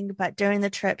outgoing, but during the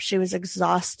trip, she was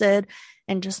exhausted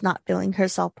and just not feeling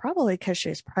herself, probably because she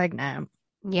was pregnant.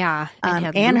 Yeah, and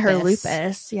had and her lupus.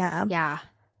 lupus. Yeah. Yeah.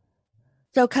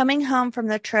 So coming home from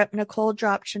the trip, Nicole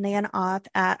dropped Shanann off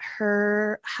at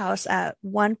her house at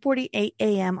 1:48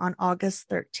 a.m. on August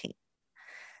 13th.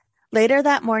 Later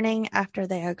that morning, after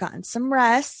they had gotten some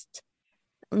rest,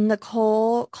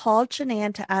 Nicole called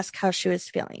Shanann to ask how she was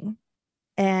feeling.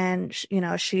 And,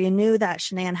 she knew that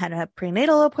Shanann had a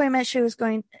prenatal appointment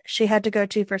she had to go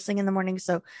to first thing in the morning.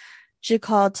 So she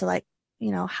called to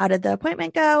how did the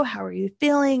appointment go? How are you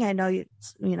feeling? I know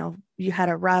you had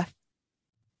a rough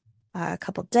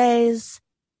couple days.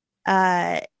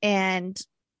 And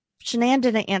Shanann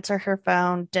didn't answer her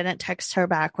phone, didn't text her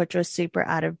back, which was super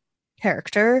out of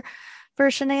character for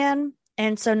Shanann.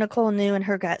 And so Nicole knew in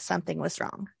her gut something was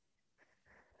wrong.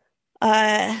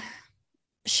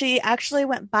 She actually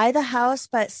went by the house,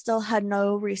 but still had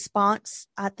no response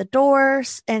at the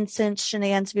doors. And since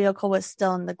Shanann's vehicle was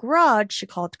still in the garage, she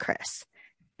called Chris.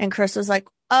 And Chris was like,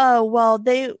 oh, well,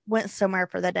 they went somewhere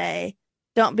for the day.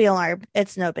 Don't be alarmed.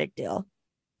 It's no big deal.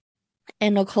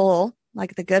 And Nicole,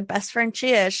 like the good best friend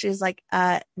she is, she's like,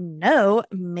 no,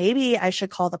 maybe I should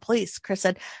call the police. Chris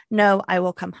said, no, I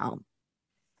will come home.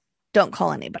 Don't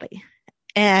call anybody.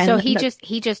 And so he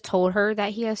just told her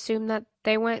that he assumed that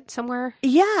they went somewhere?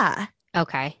 Yeah.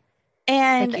 Okay.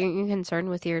 And like you're concerned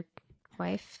with your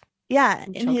wife? Yeah.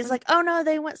 And he's like, oh no,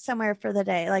 they went somewhere for the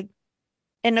day.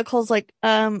 And Nicole's like,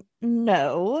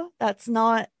 no, that's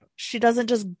not, she doesn't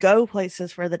just go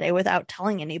places for the day without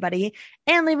telling anybody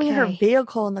and leaving her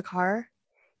vehicle in the car.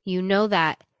 You know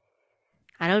that.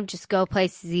 I don't just go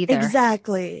places either.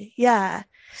 Exactly. Yeah.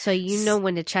 So you know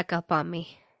when to check up on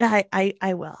me.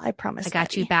 I will. I promise. I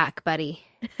got you back, buddy.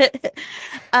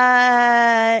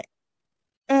 And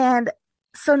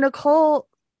so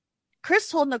Chris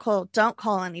told Nicole, don't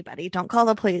call anybody. Don't call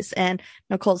the police. And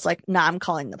Nicole's like, nah, I'm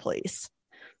calling the police.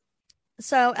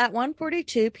 So at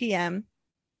 1:42 p.m.,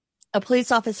 a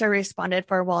police officer responded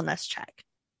for a wellness check.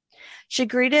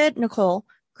 Nicole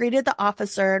greeted the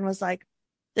officer and was like,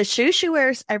 the shoes she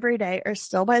wears every day are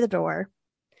still by the door.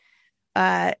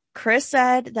 Chris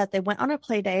said that they went on a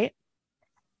play date,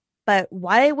 but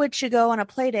why would she go on a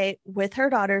play date with her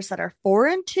daughters that are 4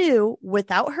 and 2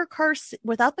 without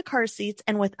the car seats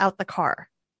and without the car?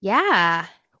 Yeah.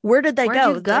 Where did they go?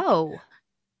 Where'd you go?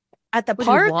 At the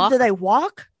park? Did they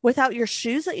walk without your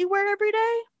shoes that you wear every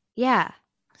day? Yeah.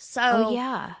 So,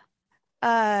 yeah.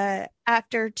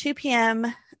 After 2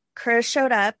 p.m., Chris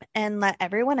showed up and let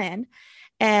everyone in.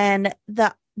 And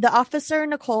the officer,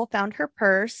 Nicole, found her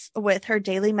purse with her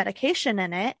daily medication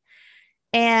in it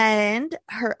and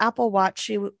her Apple Watch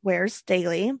she wears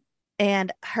daily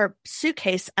and her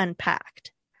suitcase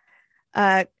unpacked.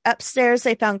 Upstairs,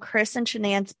 they found Chris and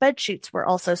Shanann's bed sheets were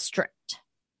also stripped.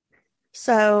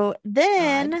 So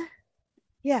then,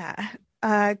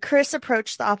 Chris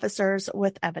approached the officers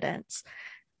with evidence.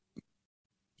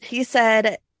 He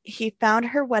said he found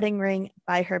her wedding ring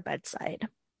by her bedside.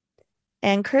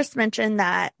 And Chris mentioned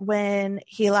that when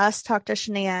he last talked to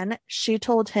Shanann, she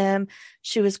told him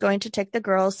she was going to take the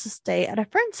girls to stay at a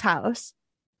friend's house.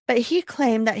 But he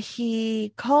claimed that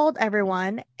he called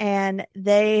everyone and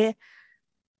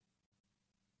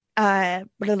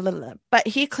but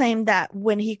he claimed that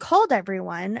when he called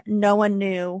everyone, no one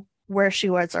knew where she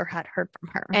was or had heard from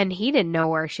her. And he didn't know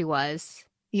where she was.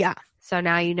 Yeah. So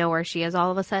now you know where she is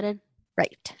all of a sudden?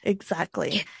 Right.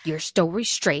 Exactly. Get your story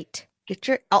straight. Get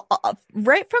your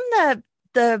right from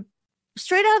the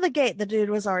straight out of the gate, the dude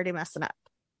was already messing up.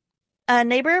 A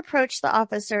neighbor approached the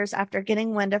officers after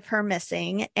getting wind of her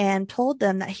missing and told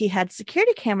them that he had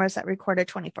security cameras that recorded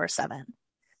 24/7.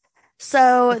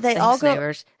 So they all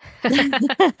Thanks, go.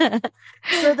 neighbors.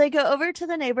 So they go over to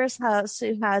the neighbor's house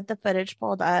who had the footage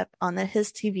pulled up on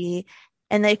his TV,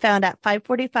 and they found at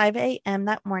 5:45 a.m.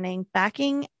 that morning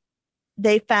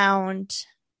they found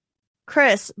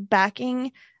Chris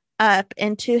backing up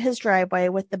into his driveway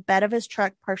with the bed of his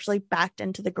truck partially backed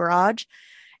into the garage.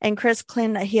 And Chris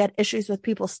claimed that he had issues with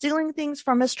people stealing things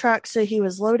from his truck, so he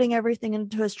was loading everything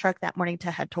into his truck that morning to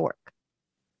head to work,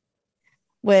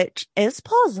 which is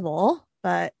plausible,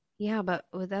 but Yeah, but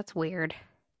that's weird.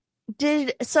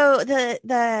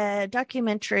 the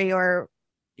documentary, or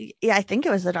yeah, I think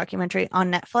it was the documentary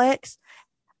on Netflix.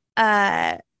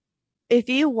 If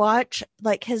you watch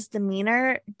like his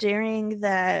demeanor during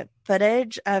the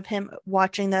footage of him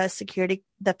watching the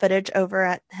footage over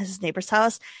at his neighbor's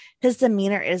house, his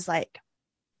demeanor is like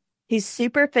he's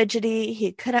super fidgety.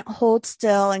 He couldn't hold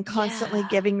still and constantly Yeah.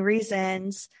 giving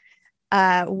reasons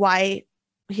why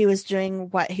he was doing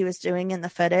what he was doing in the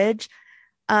footage.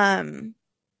 And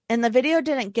the video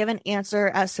didn't give an answer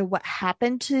as to what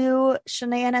happened to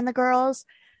Shanann and the girls.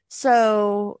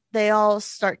 So they all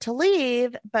start to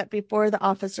leave, but before the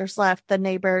officers left, the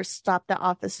neighbors stopped the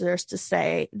officers to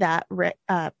say that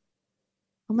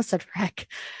almost said Rick,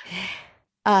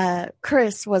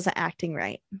 Chris wasn't acting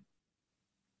right.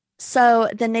 So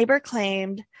the neighbor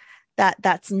claimed that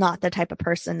that's not the type of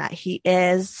person that he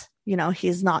is. You know,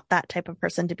 he's not that type of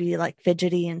person to be like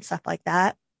fidgety and stuff like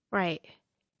that. Right.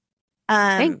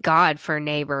 Thank God for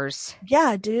neighbors.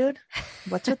 Yeah, dude.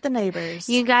 What's with the neighbors?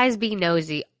 You guys be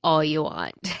nosy all you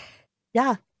want.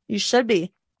 Yeah, you should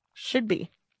be. Should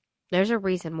be. There's a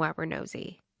reason why we're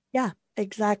nosy. Yeah,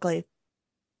 exactly.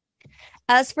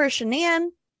 As for Shanann,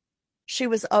 she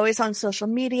was always on social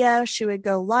media. She would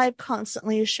go live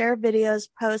constantly, share videos,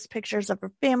 post pictures of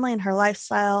her family and her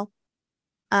lifestyle.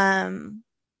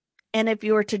 And if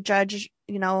you were to judge,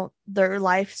 you know, their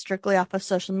life strictly off of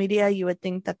social media, you would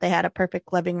think that they had a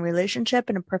perfect loving relationship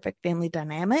and a perfect family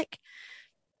dynamic.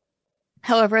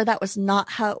 However, that was not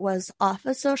how it was off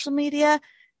of social media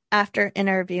after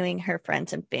interviewing her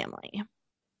friends and family.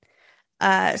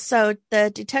 So the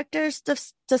detectives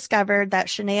discovered that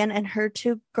Shanann and her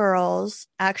two girls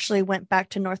actually went back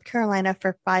to North Carolina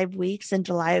for 5 weeks in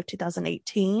July of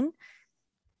 2018,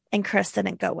 and Chris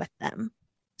didn't go with them.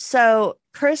 So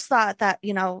Chris thought that,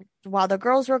 you know, while the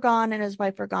girls were gone and his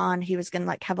wife were gone, he was going to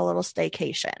like have a little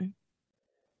staycation.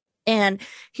 And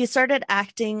he started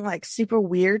acting like super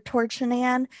weird toward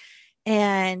Shanann.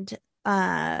 And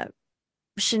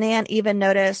Shanann even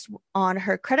noticed on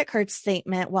her credit card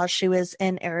statement while she was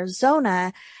in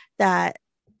Arizona that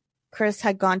Chris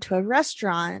had gone to a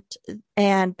restaurant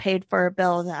and paid for a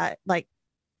bill that like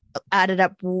added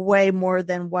up way more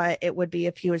than what it would be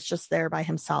if he was just there by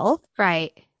himself.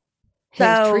 Right. He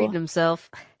was treating himself.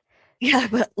 Yeah,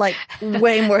 but like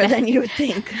way more than you would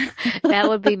think. That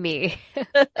would be me.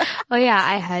 Oh yeah,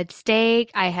 I had steak,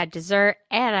 I had dessert,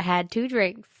 and I had 2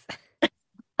 drinks.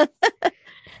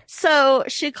 So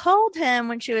she called him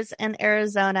when she was in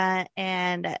Arizona,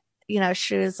 and, you know,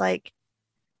 she was like,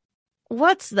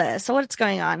 what's this? What's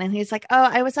going on? And he's like, oh,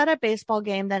 I was at a baseball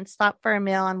game, then stopped for a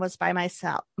meal and was by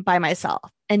myself.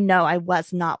 And no, I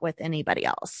was not with anybody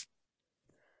else.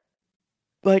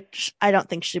 Which I don't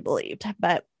think she believed.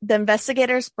 But the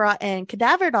investigators brought in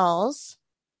cadaver dogs.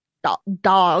 I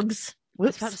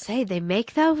was about to say, they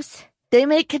make those? They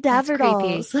make cadaver That's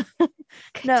creepy. dolls.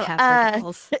 No, Cadaver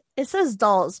dolls. it says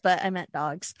dolls, but I meant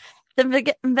dogs.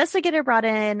 The investigator brought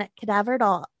in cadaver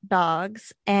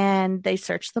dogs, and they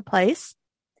searched the place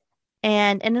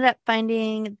and ended up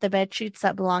finding the bed sheets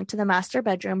that belonged to the master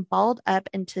bedroom balled up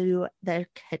into their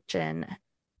kitchen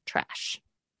trash.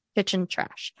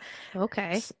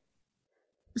 Okay.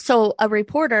 So a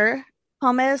reporter,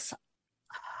 Thomas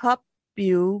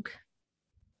Hopio,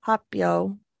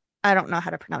 I don't know how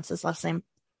to pronounce his last name,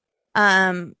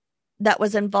 that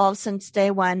was involved since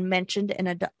day one, mentioned in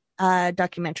a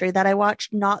documentary that I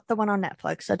watched, not the one on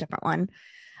Netflix, a different one,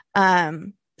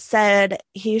 said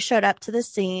he showed up to the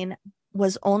scene,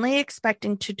 was only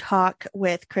expecting to talk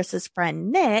with Chris's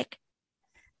friend Nick,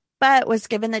 but was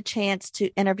given the chance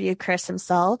to interview Chris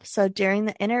himself. So during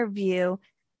the interview,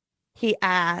 he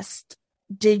asked,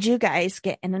 did you guys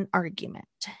get in an argument?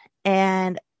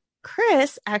 And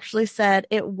Chris actually said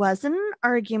it wasn't an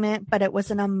argument, but it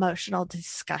was an emotional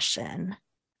discussion.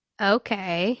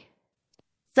 Okay.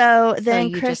 So then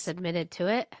you Chris just admitted to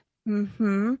it?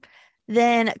 Mm-hmm.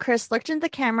 Then Chris looked into the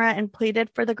camera and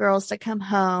pleaded for the girls to come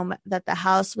home, that the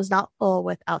house was not full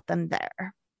without them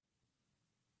there.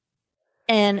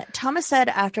 And Thomas said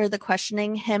after the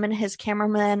questioning, him and his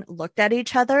cameraman looked at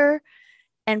each other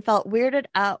and felt weirded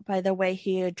out by the way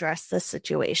he addressed the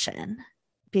situation.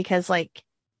 Because, like,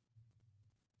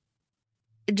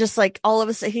 just like all of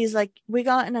a sudden, he's like, we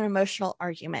got in an emotional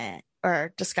argument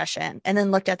or discussion, and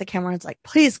then looked at the camera and was like,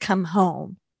 please come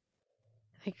home.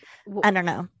 Like, I don't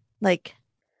know. Like,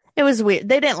 it was weird.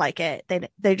 They didn't like it.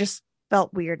 They just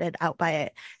felt weirded out by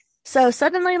it. So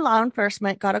suddenly, law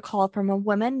enforcement got a call from a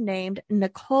woman named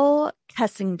Nicole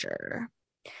Kessinger.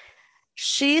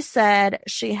 She said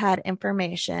she had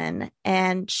information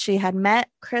and she had met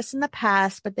Chris in the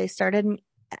past, but they started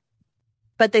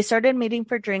meeting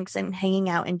for drinks and hanging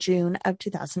out in June of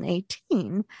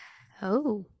 2018.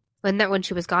 oh, wasn't that when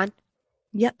she was gone?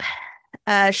 Yep.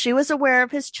 She was aware of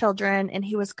his children, and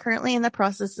he was currently in the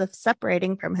process of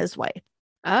separating from his wife.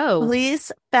 Oh,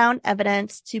 Police found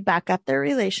evidence to back up their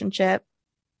relationship.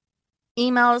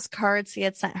 Emails, cards he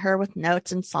had sent her with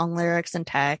notes and song lyrics and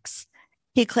texts.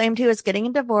 He claimed he was getting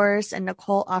a divorce, and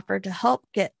Nicole offered to help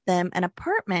get them an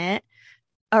apartment,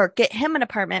 or get him an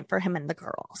apartment for him and the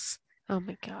girls. oh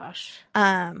my gosh.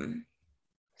 Um,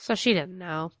 So she didn't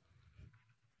know.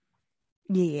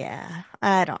 yeah,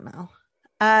 I don't know.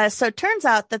 So it turns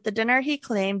out that the dinner he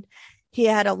claimed he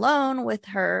had alone with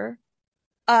her,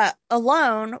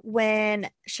 alone when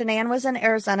Shanann was in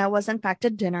Arizona, was in fact a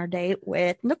dinner date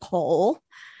with Nicole.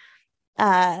 Or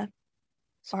I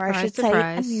Surprise, should say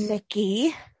surprise.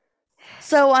 Nikki.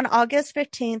 So on August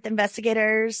 15th,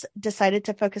 investigators decided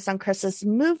to focus on Chris's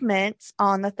movements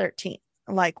on the 13th,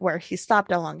 like where he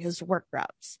stopped along his work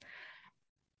routes.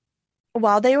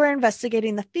 While they were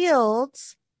investigating the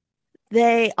fields,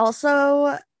 they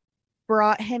also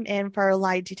brought him in for a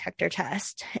lie detector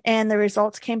test, and the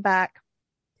results came back.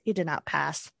 He did not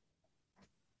pass.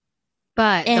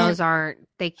 But And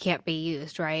they can't be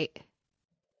used, right?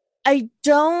 I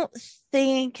don't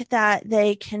think that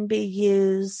they can be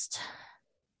used.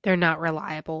 They're not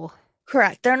reliable.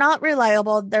 Correct. They're not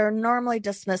reliable. They're normally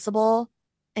dismissible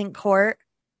in court.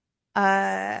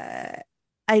 I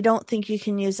don't think you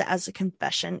can use it as a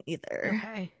confession either.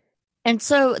 Okay. And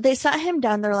so they sat him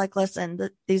down. They're like, listen,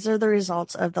 these are the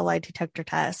results of the lie detector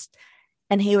test.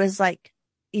 And he was like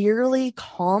eerily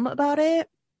calm about it.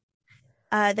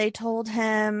 They told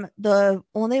him the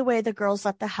only way the girls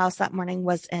left the house that morning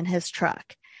was in his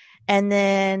truck. And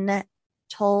then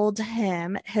told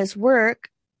him his work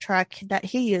truck that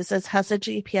he uses has a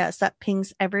GPS that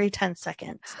pings every 10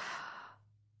 seconds.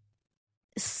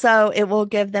 So it will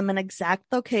give them an exact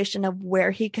location of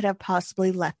where he could have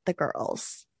possibly left the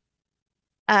girls,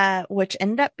 which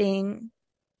ended up being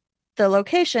the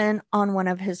location on one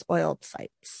of his oiled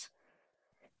sites.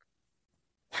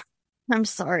 I'm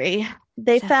sorry.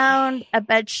 They It's found okay. a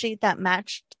bed sheet that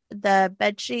matched the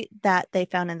bed sheet that they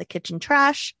found in the kitchen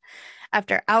trash.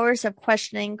 After hours of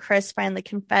questioning, Chris finally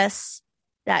confessed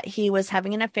that he was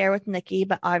having an affair with Nikki,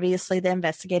 but obviously the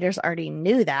investigators already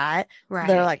knew that. So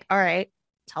they're Right. like, all right,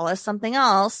 tell us something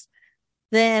else.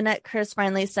 Then Chris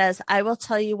finally says, I will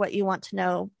tell you what you want to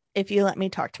know if you let me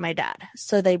talk to my dad.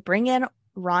 So they bring in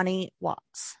Ronnie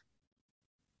Watts.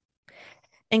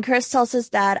 And Chris tells his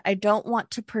dad, I don't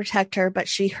want to protect her, but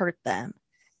she hurt them.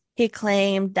 Chris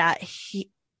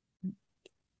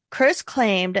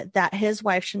claimed that his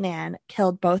wife Shanann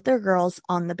killed both their girls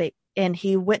on the baby, and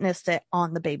he witnessed it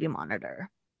on the baby monitor.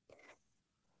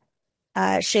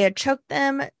 She had choked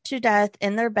them to death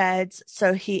in their beds,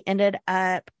 so he ended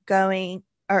up doing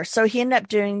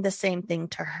the same thing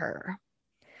to her.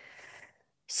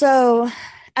 So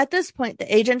at this point,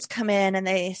 the agents come in and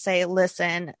they say,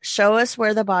 listen, show us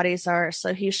where the bodies are.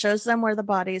 So he shows them where the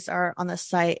bodies are on the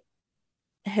site,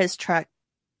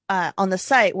 on the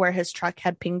site where his truck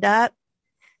had pinged up.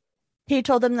 He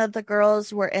told them that the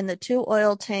girls were in the 2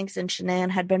 oil tanks and Shanann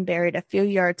had been buried a few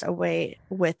yards away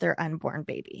with their unborn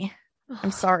baby.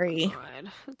 I'm sorry.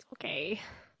 God. It's okay.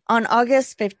 On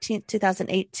August 15th,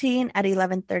 2018, at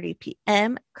 11:30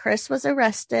 p.m., Chris was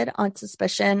arrested on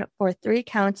suspicion for 3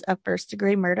 counts of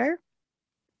first-degree murder.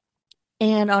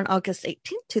 And on August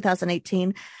 18th,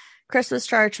 2018, Chris was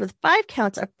charged with 5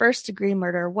 counts of first-degree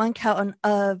murder, one count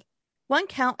of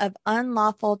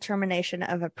unlawful termination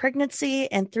of a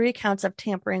pregnancy, and 3 counts of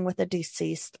tampering with a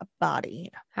deceased body.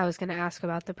 I was going to ask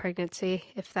about the pregnancy.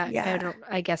 If that, Yeah.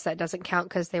 I guess that doesn't count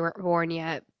because they weren't born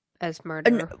yet as murder,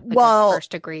 like as Well,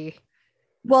 first degree.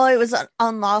 it was an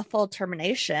unlawful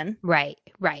termination. Right.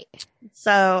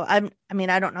 So I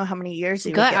don't know how many years you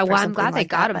would Good. get for Well, I'm something glad they like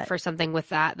got that, him but for something with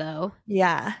that, though.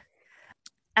 yeah.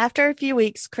 After a few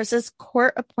weeks, Chris's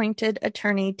court-appointed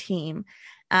attorney team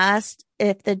asked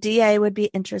if the DA would be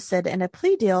interested in a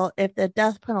plea deal if the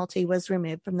death penalty was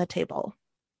removed from the table.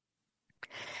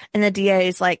 And the DA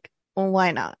is like, well,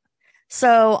 why not?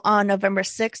 So on November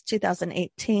 6,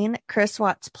 2018, Chris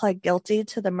Watts pled guilty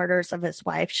to the murders of his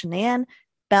wife, Shanann,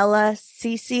 Bella,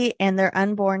 Cece, and their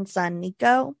unborn son,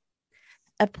 Nico,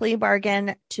 a plea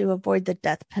bargain to avoid the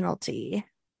death penalty,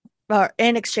 or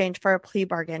in exchange for a plea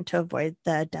bargain to avoid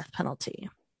the death penalty.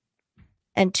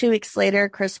 And 2 weeks later,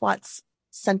 Chris Watts'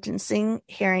 sentencing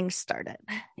hearing started.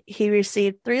 He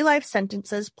received 3 life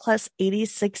sentences plus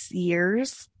 86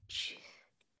 years.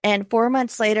 And 4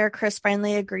 months later, Chris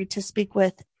finally agreed to speak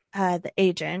with the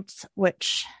agents,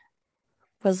 which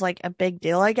was like a big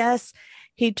deal, I guess.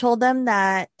 He told them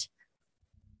that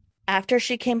after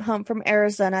she came home from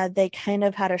Arizona, they kind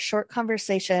of had a short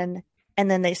conversation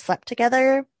and then they slept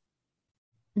together.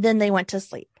 Then they went to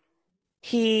sleep.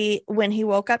 When he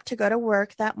woke up to go to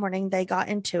work that morning, they got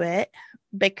into it,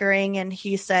 bickering, and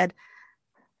he said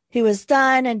he was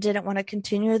done and didn't want to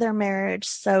continue their marriage,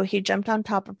 so he jumped on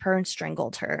top of her and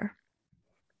strangled her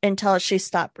until she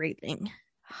stopped breathing.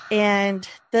 And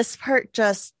this part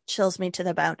just chills me to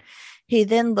the bone. He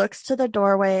then looks to the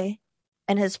doorway,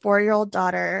 and his 4-year-old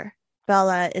daughter,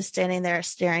 Bella, is standing there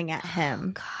staring at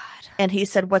him. Oh, God. And she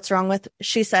says,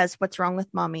 what's wrong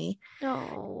with mommy?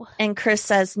 No. And Chris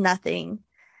says nothing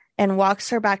and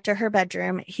walks her back to her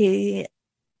bedroom. He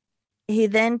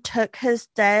then took his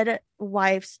dead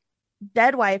wife,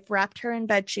 wrapped her in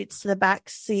bed sheets to the back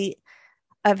seat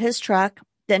of his truck,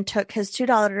 then took his 2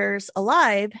 daughters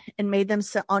alive and made them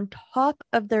sit on top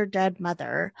of their dead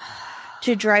mother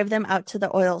to drive them out to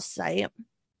the oil site.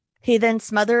 He then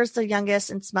smothers the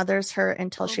youngest and smothers her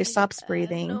until she stops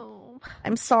breathing. No.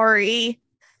 I'm sorry.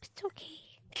 It's okay.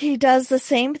 He does the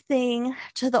same thing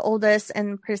to the oldest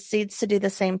and proceeds to do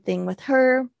the same thing with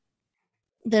her,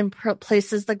 then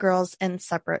places the girls in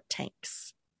separate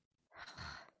tanks.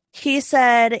 He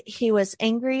said he was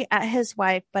angry at his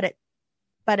wife, but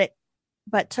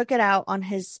took it out on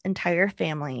his entire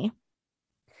family.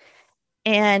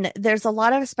 And there's a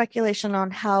lot of speculation on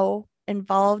how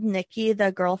involved Nikki,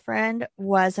 the girlfriend,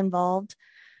 was involved,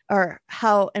 or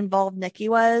how involved Nikki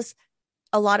was.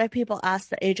 A lot of people asked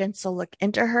the agents to look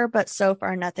into her, but so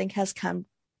far nothing has come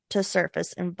to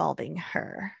surface involving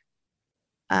her.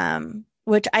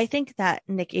 Which I think that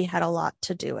Nikki had a lot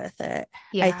to do with it.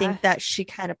 Yeah. I think that she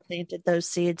kind of planted those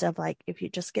seeds of like, if you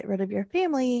just get rid of your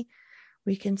family,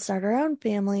 we can start our own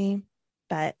family.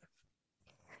 And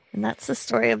that's the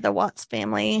story of the Watts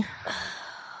family.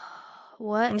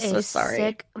 What I'm a so sorry.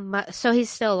 sick. So he's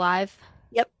still alive?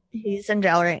 Yep. He's in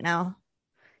jail right now.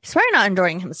 He's probably not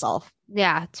enjoying himself.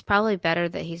 Yeah, it's probably better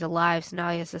that he's alive, so now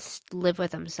he has to live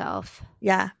with himself.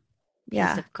 Yeah.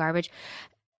 Piece of garbage.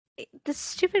 This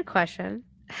stupid question.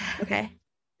 Okay.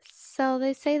 So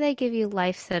they say they give you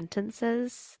life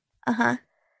sentences Uh-huh.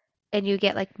 and you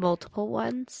get like multiple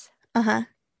ones. Uh-huh.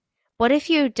 What if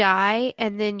you die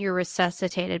and then you're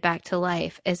resuscitated back to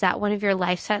life? Is that one of your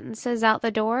life sentences out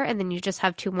the door and then you just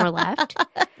have 2 more left?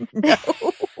 No.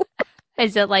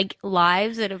 Is it like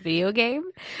lives in a video game?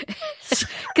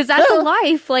 Because that's a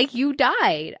life, like you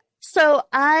died. So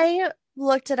I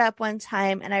looked it up one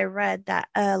time and I read that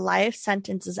a life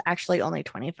sentence is actually only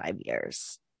 25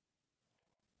 years.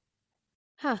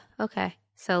 Huh, okay.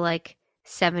 So like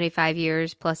 75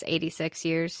 years plus 86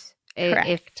 years,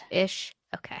 Correct. ish.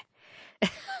 Okay.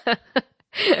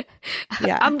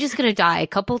 Yeah. I'm just going to die a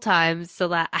couple times so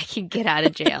that I can get out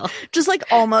of jail. Just like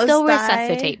almost They'll die.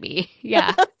 resuscitate me.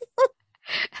 Yeah.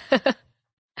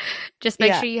 Just make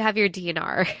Yeah. sure you have your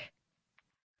DNR.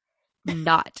 Don't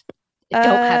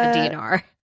have a DNR.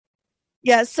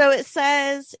 Yeah, so it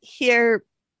says here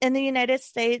in the United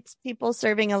States, people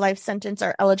serving a life sentence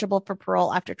are eligible for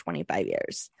parole after 25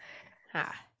 years.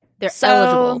 They're So-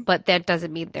 eligible, but that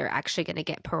doesn't mean they're actually going to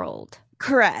get paroled.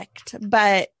 Correct.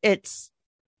 But if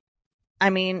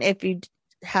you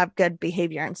have good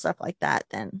behavior and stuff like that,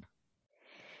 then.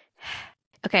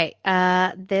 Okay,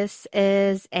 this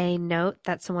is a note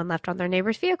that someone left on their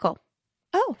neighbor's vehicle.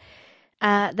 Oh.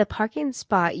 The parking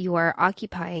spot you are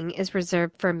occupying is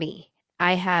reserved for me.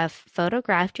 I have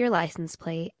photographed your license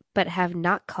plate, but have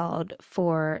not called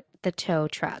for the tow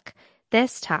truck.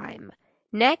 Next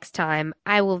time,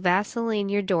 I will Vaseline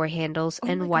your door handles Oh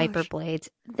and my wiper gosh. blades,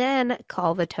 then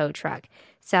call the tow truck.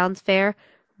 Sounds fair?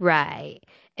 Right.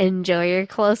 Enjoy your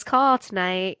close call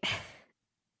tonight.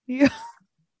 Yeah.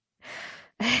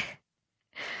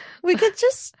 We could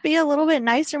just be a little bit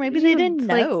nicer. Maybe they didn't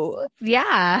Like- know.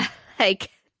 Yeah, like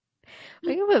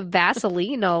I'm gonna put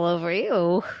Vaseline all over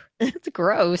you. It's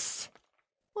gross.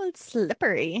 Well, it's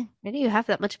slippery. Why do you have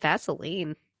that much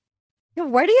Vaseline? Yeah,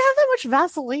 where do you have that much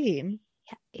Vaseline?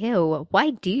 Ew, why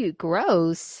do you?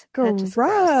 Gross. That's just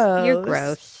gross. You're Gross.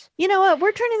 gross. You know what?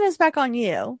 We're turning this back on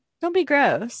you. Don't be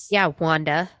gross. Yeah,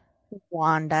 Wanda.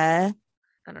 Wanda.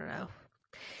 I don't know.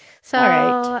 All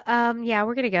right. So, yeah,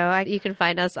 we're gonna go. You can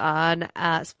find us on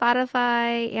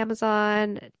Spotify,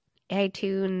 Amazon,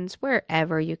 iTunes,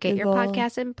 wherever you get your Google.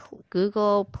 podcasts, and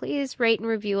Google. Please rate and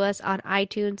review us on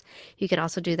iTunes. You can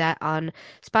also do that on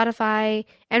Spotify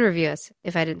and review us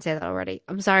if I didn't say that already.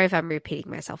 I'm sorry if I'm repeating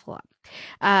myself a lot.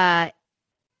 Uh,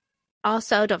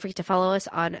 Also, don't forget to follow us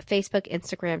on Facebook,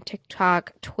 Instagram,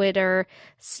 TikTok, Twitter,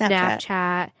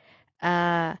 Snapchat.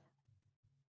 Snapchat.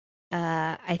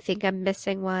 Uh, I think I'm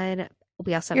missing one.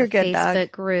 We also have You're a good, dog.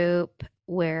 Facebook group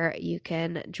where you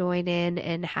can join in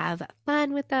and have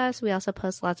fun with us. We also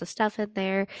post lots of stuff in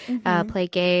there, Mhm. play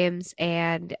games,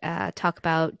 and talk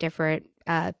about different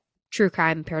true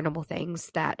crime, paranormal things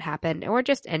that happen, or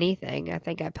just anything. I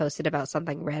think I posted about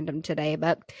something random today,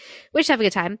 but we just have a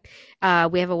good time.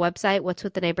 We have a website,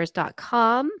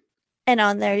 what'swiththeneighbors.com. And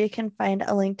on there, you can find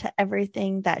a link to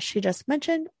everything that she just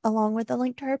mentioned, along with a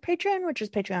link to her Patreon, which is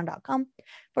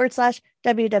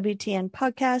patreon.com/WWTN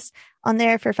podcast. On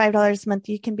there, for $5 a month,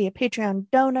 you can be a Patreon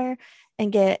donor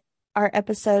and get our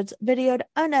episodes videoed,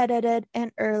 unedited,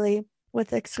 and early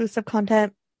with exclusive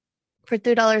content. For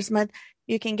 $3 a month,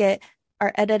 you can get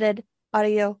our edited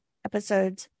audio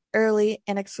episodes early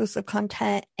and exclusive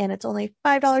content. And it's only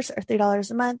 $5 or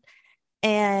 $3 a month.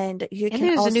 And you And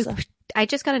can there's a new, also I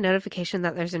just got a notification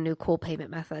that there's a new cool payment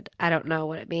method. I don't know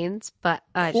what it means, but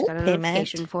I just cool got a payment.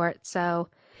 notification for it. So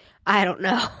I don't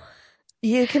know.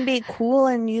 You can be cool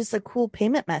and use the cool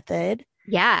payment method.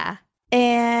 Yeah.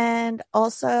 And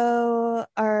also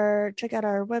check out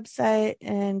our website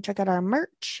and check out our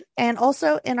merch. And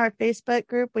also in our Facebook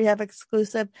group, we have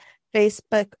exclusive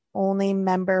Facebook only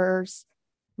members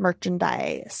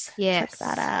merchandise. Yes. Check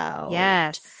that out.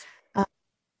 Yes.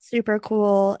 Super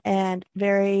cool and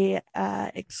very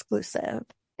exclusive.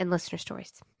 And listener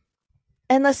stories.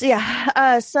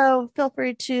 So feel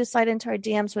free to slide into our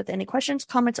DMs with any questions,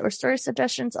 comments, or story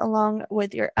suggestions, along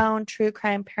with your own true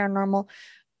crime, paranormal,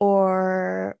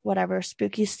 or whatever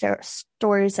spooky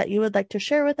stories that you would like to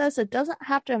share with us. It doesn't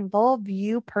have to involve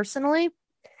you personally.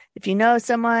 If you know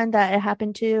someone that it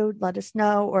happened to, let us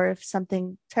know. Or if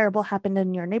something terrible happened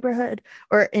in your neighborhood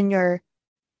or in your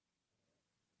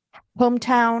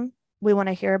hometown, we want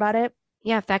to hear about it.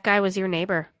 Yeah, if that guy was your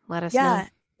neighbor, let us know.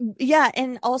 Yeah,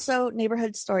 and also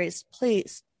neighborhood stories,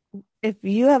 please. If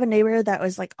you have a neighbor that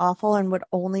was like awful and would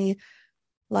only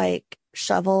like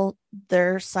shovel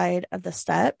their side of the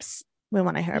steps, we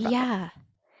want to hear about it. Yeah. Okay?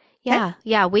 Yeah.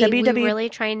 Yeah. We WW really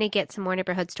trying to get some more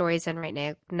neighborhood stories in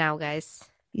right now, guys.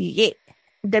 Yeah.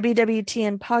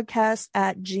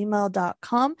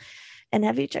 WWTNpodcast@gmail.com. And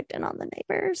have you checked in on the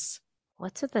neighbors?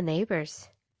 What's with the neighbors?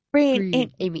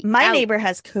 Reed, Amy, my out. neighbor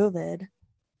has COVID.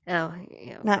 Oh,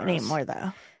 yeah, Not gross. anymore,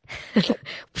 though. What's with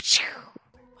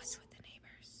the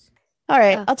neighbors? All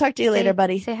right. Oh, I'll talk to you later,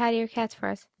 buddy. Say hi to your cats for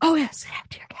us. Oh, yeah. Say hi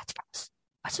to your cats first.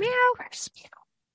 What's with your neighbors?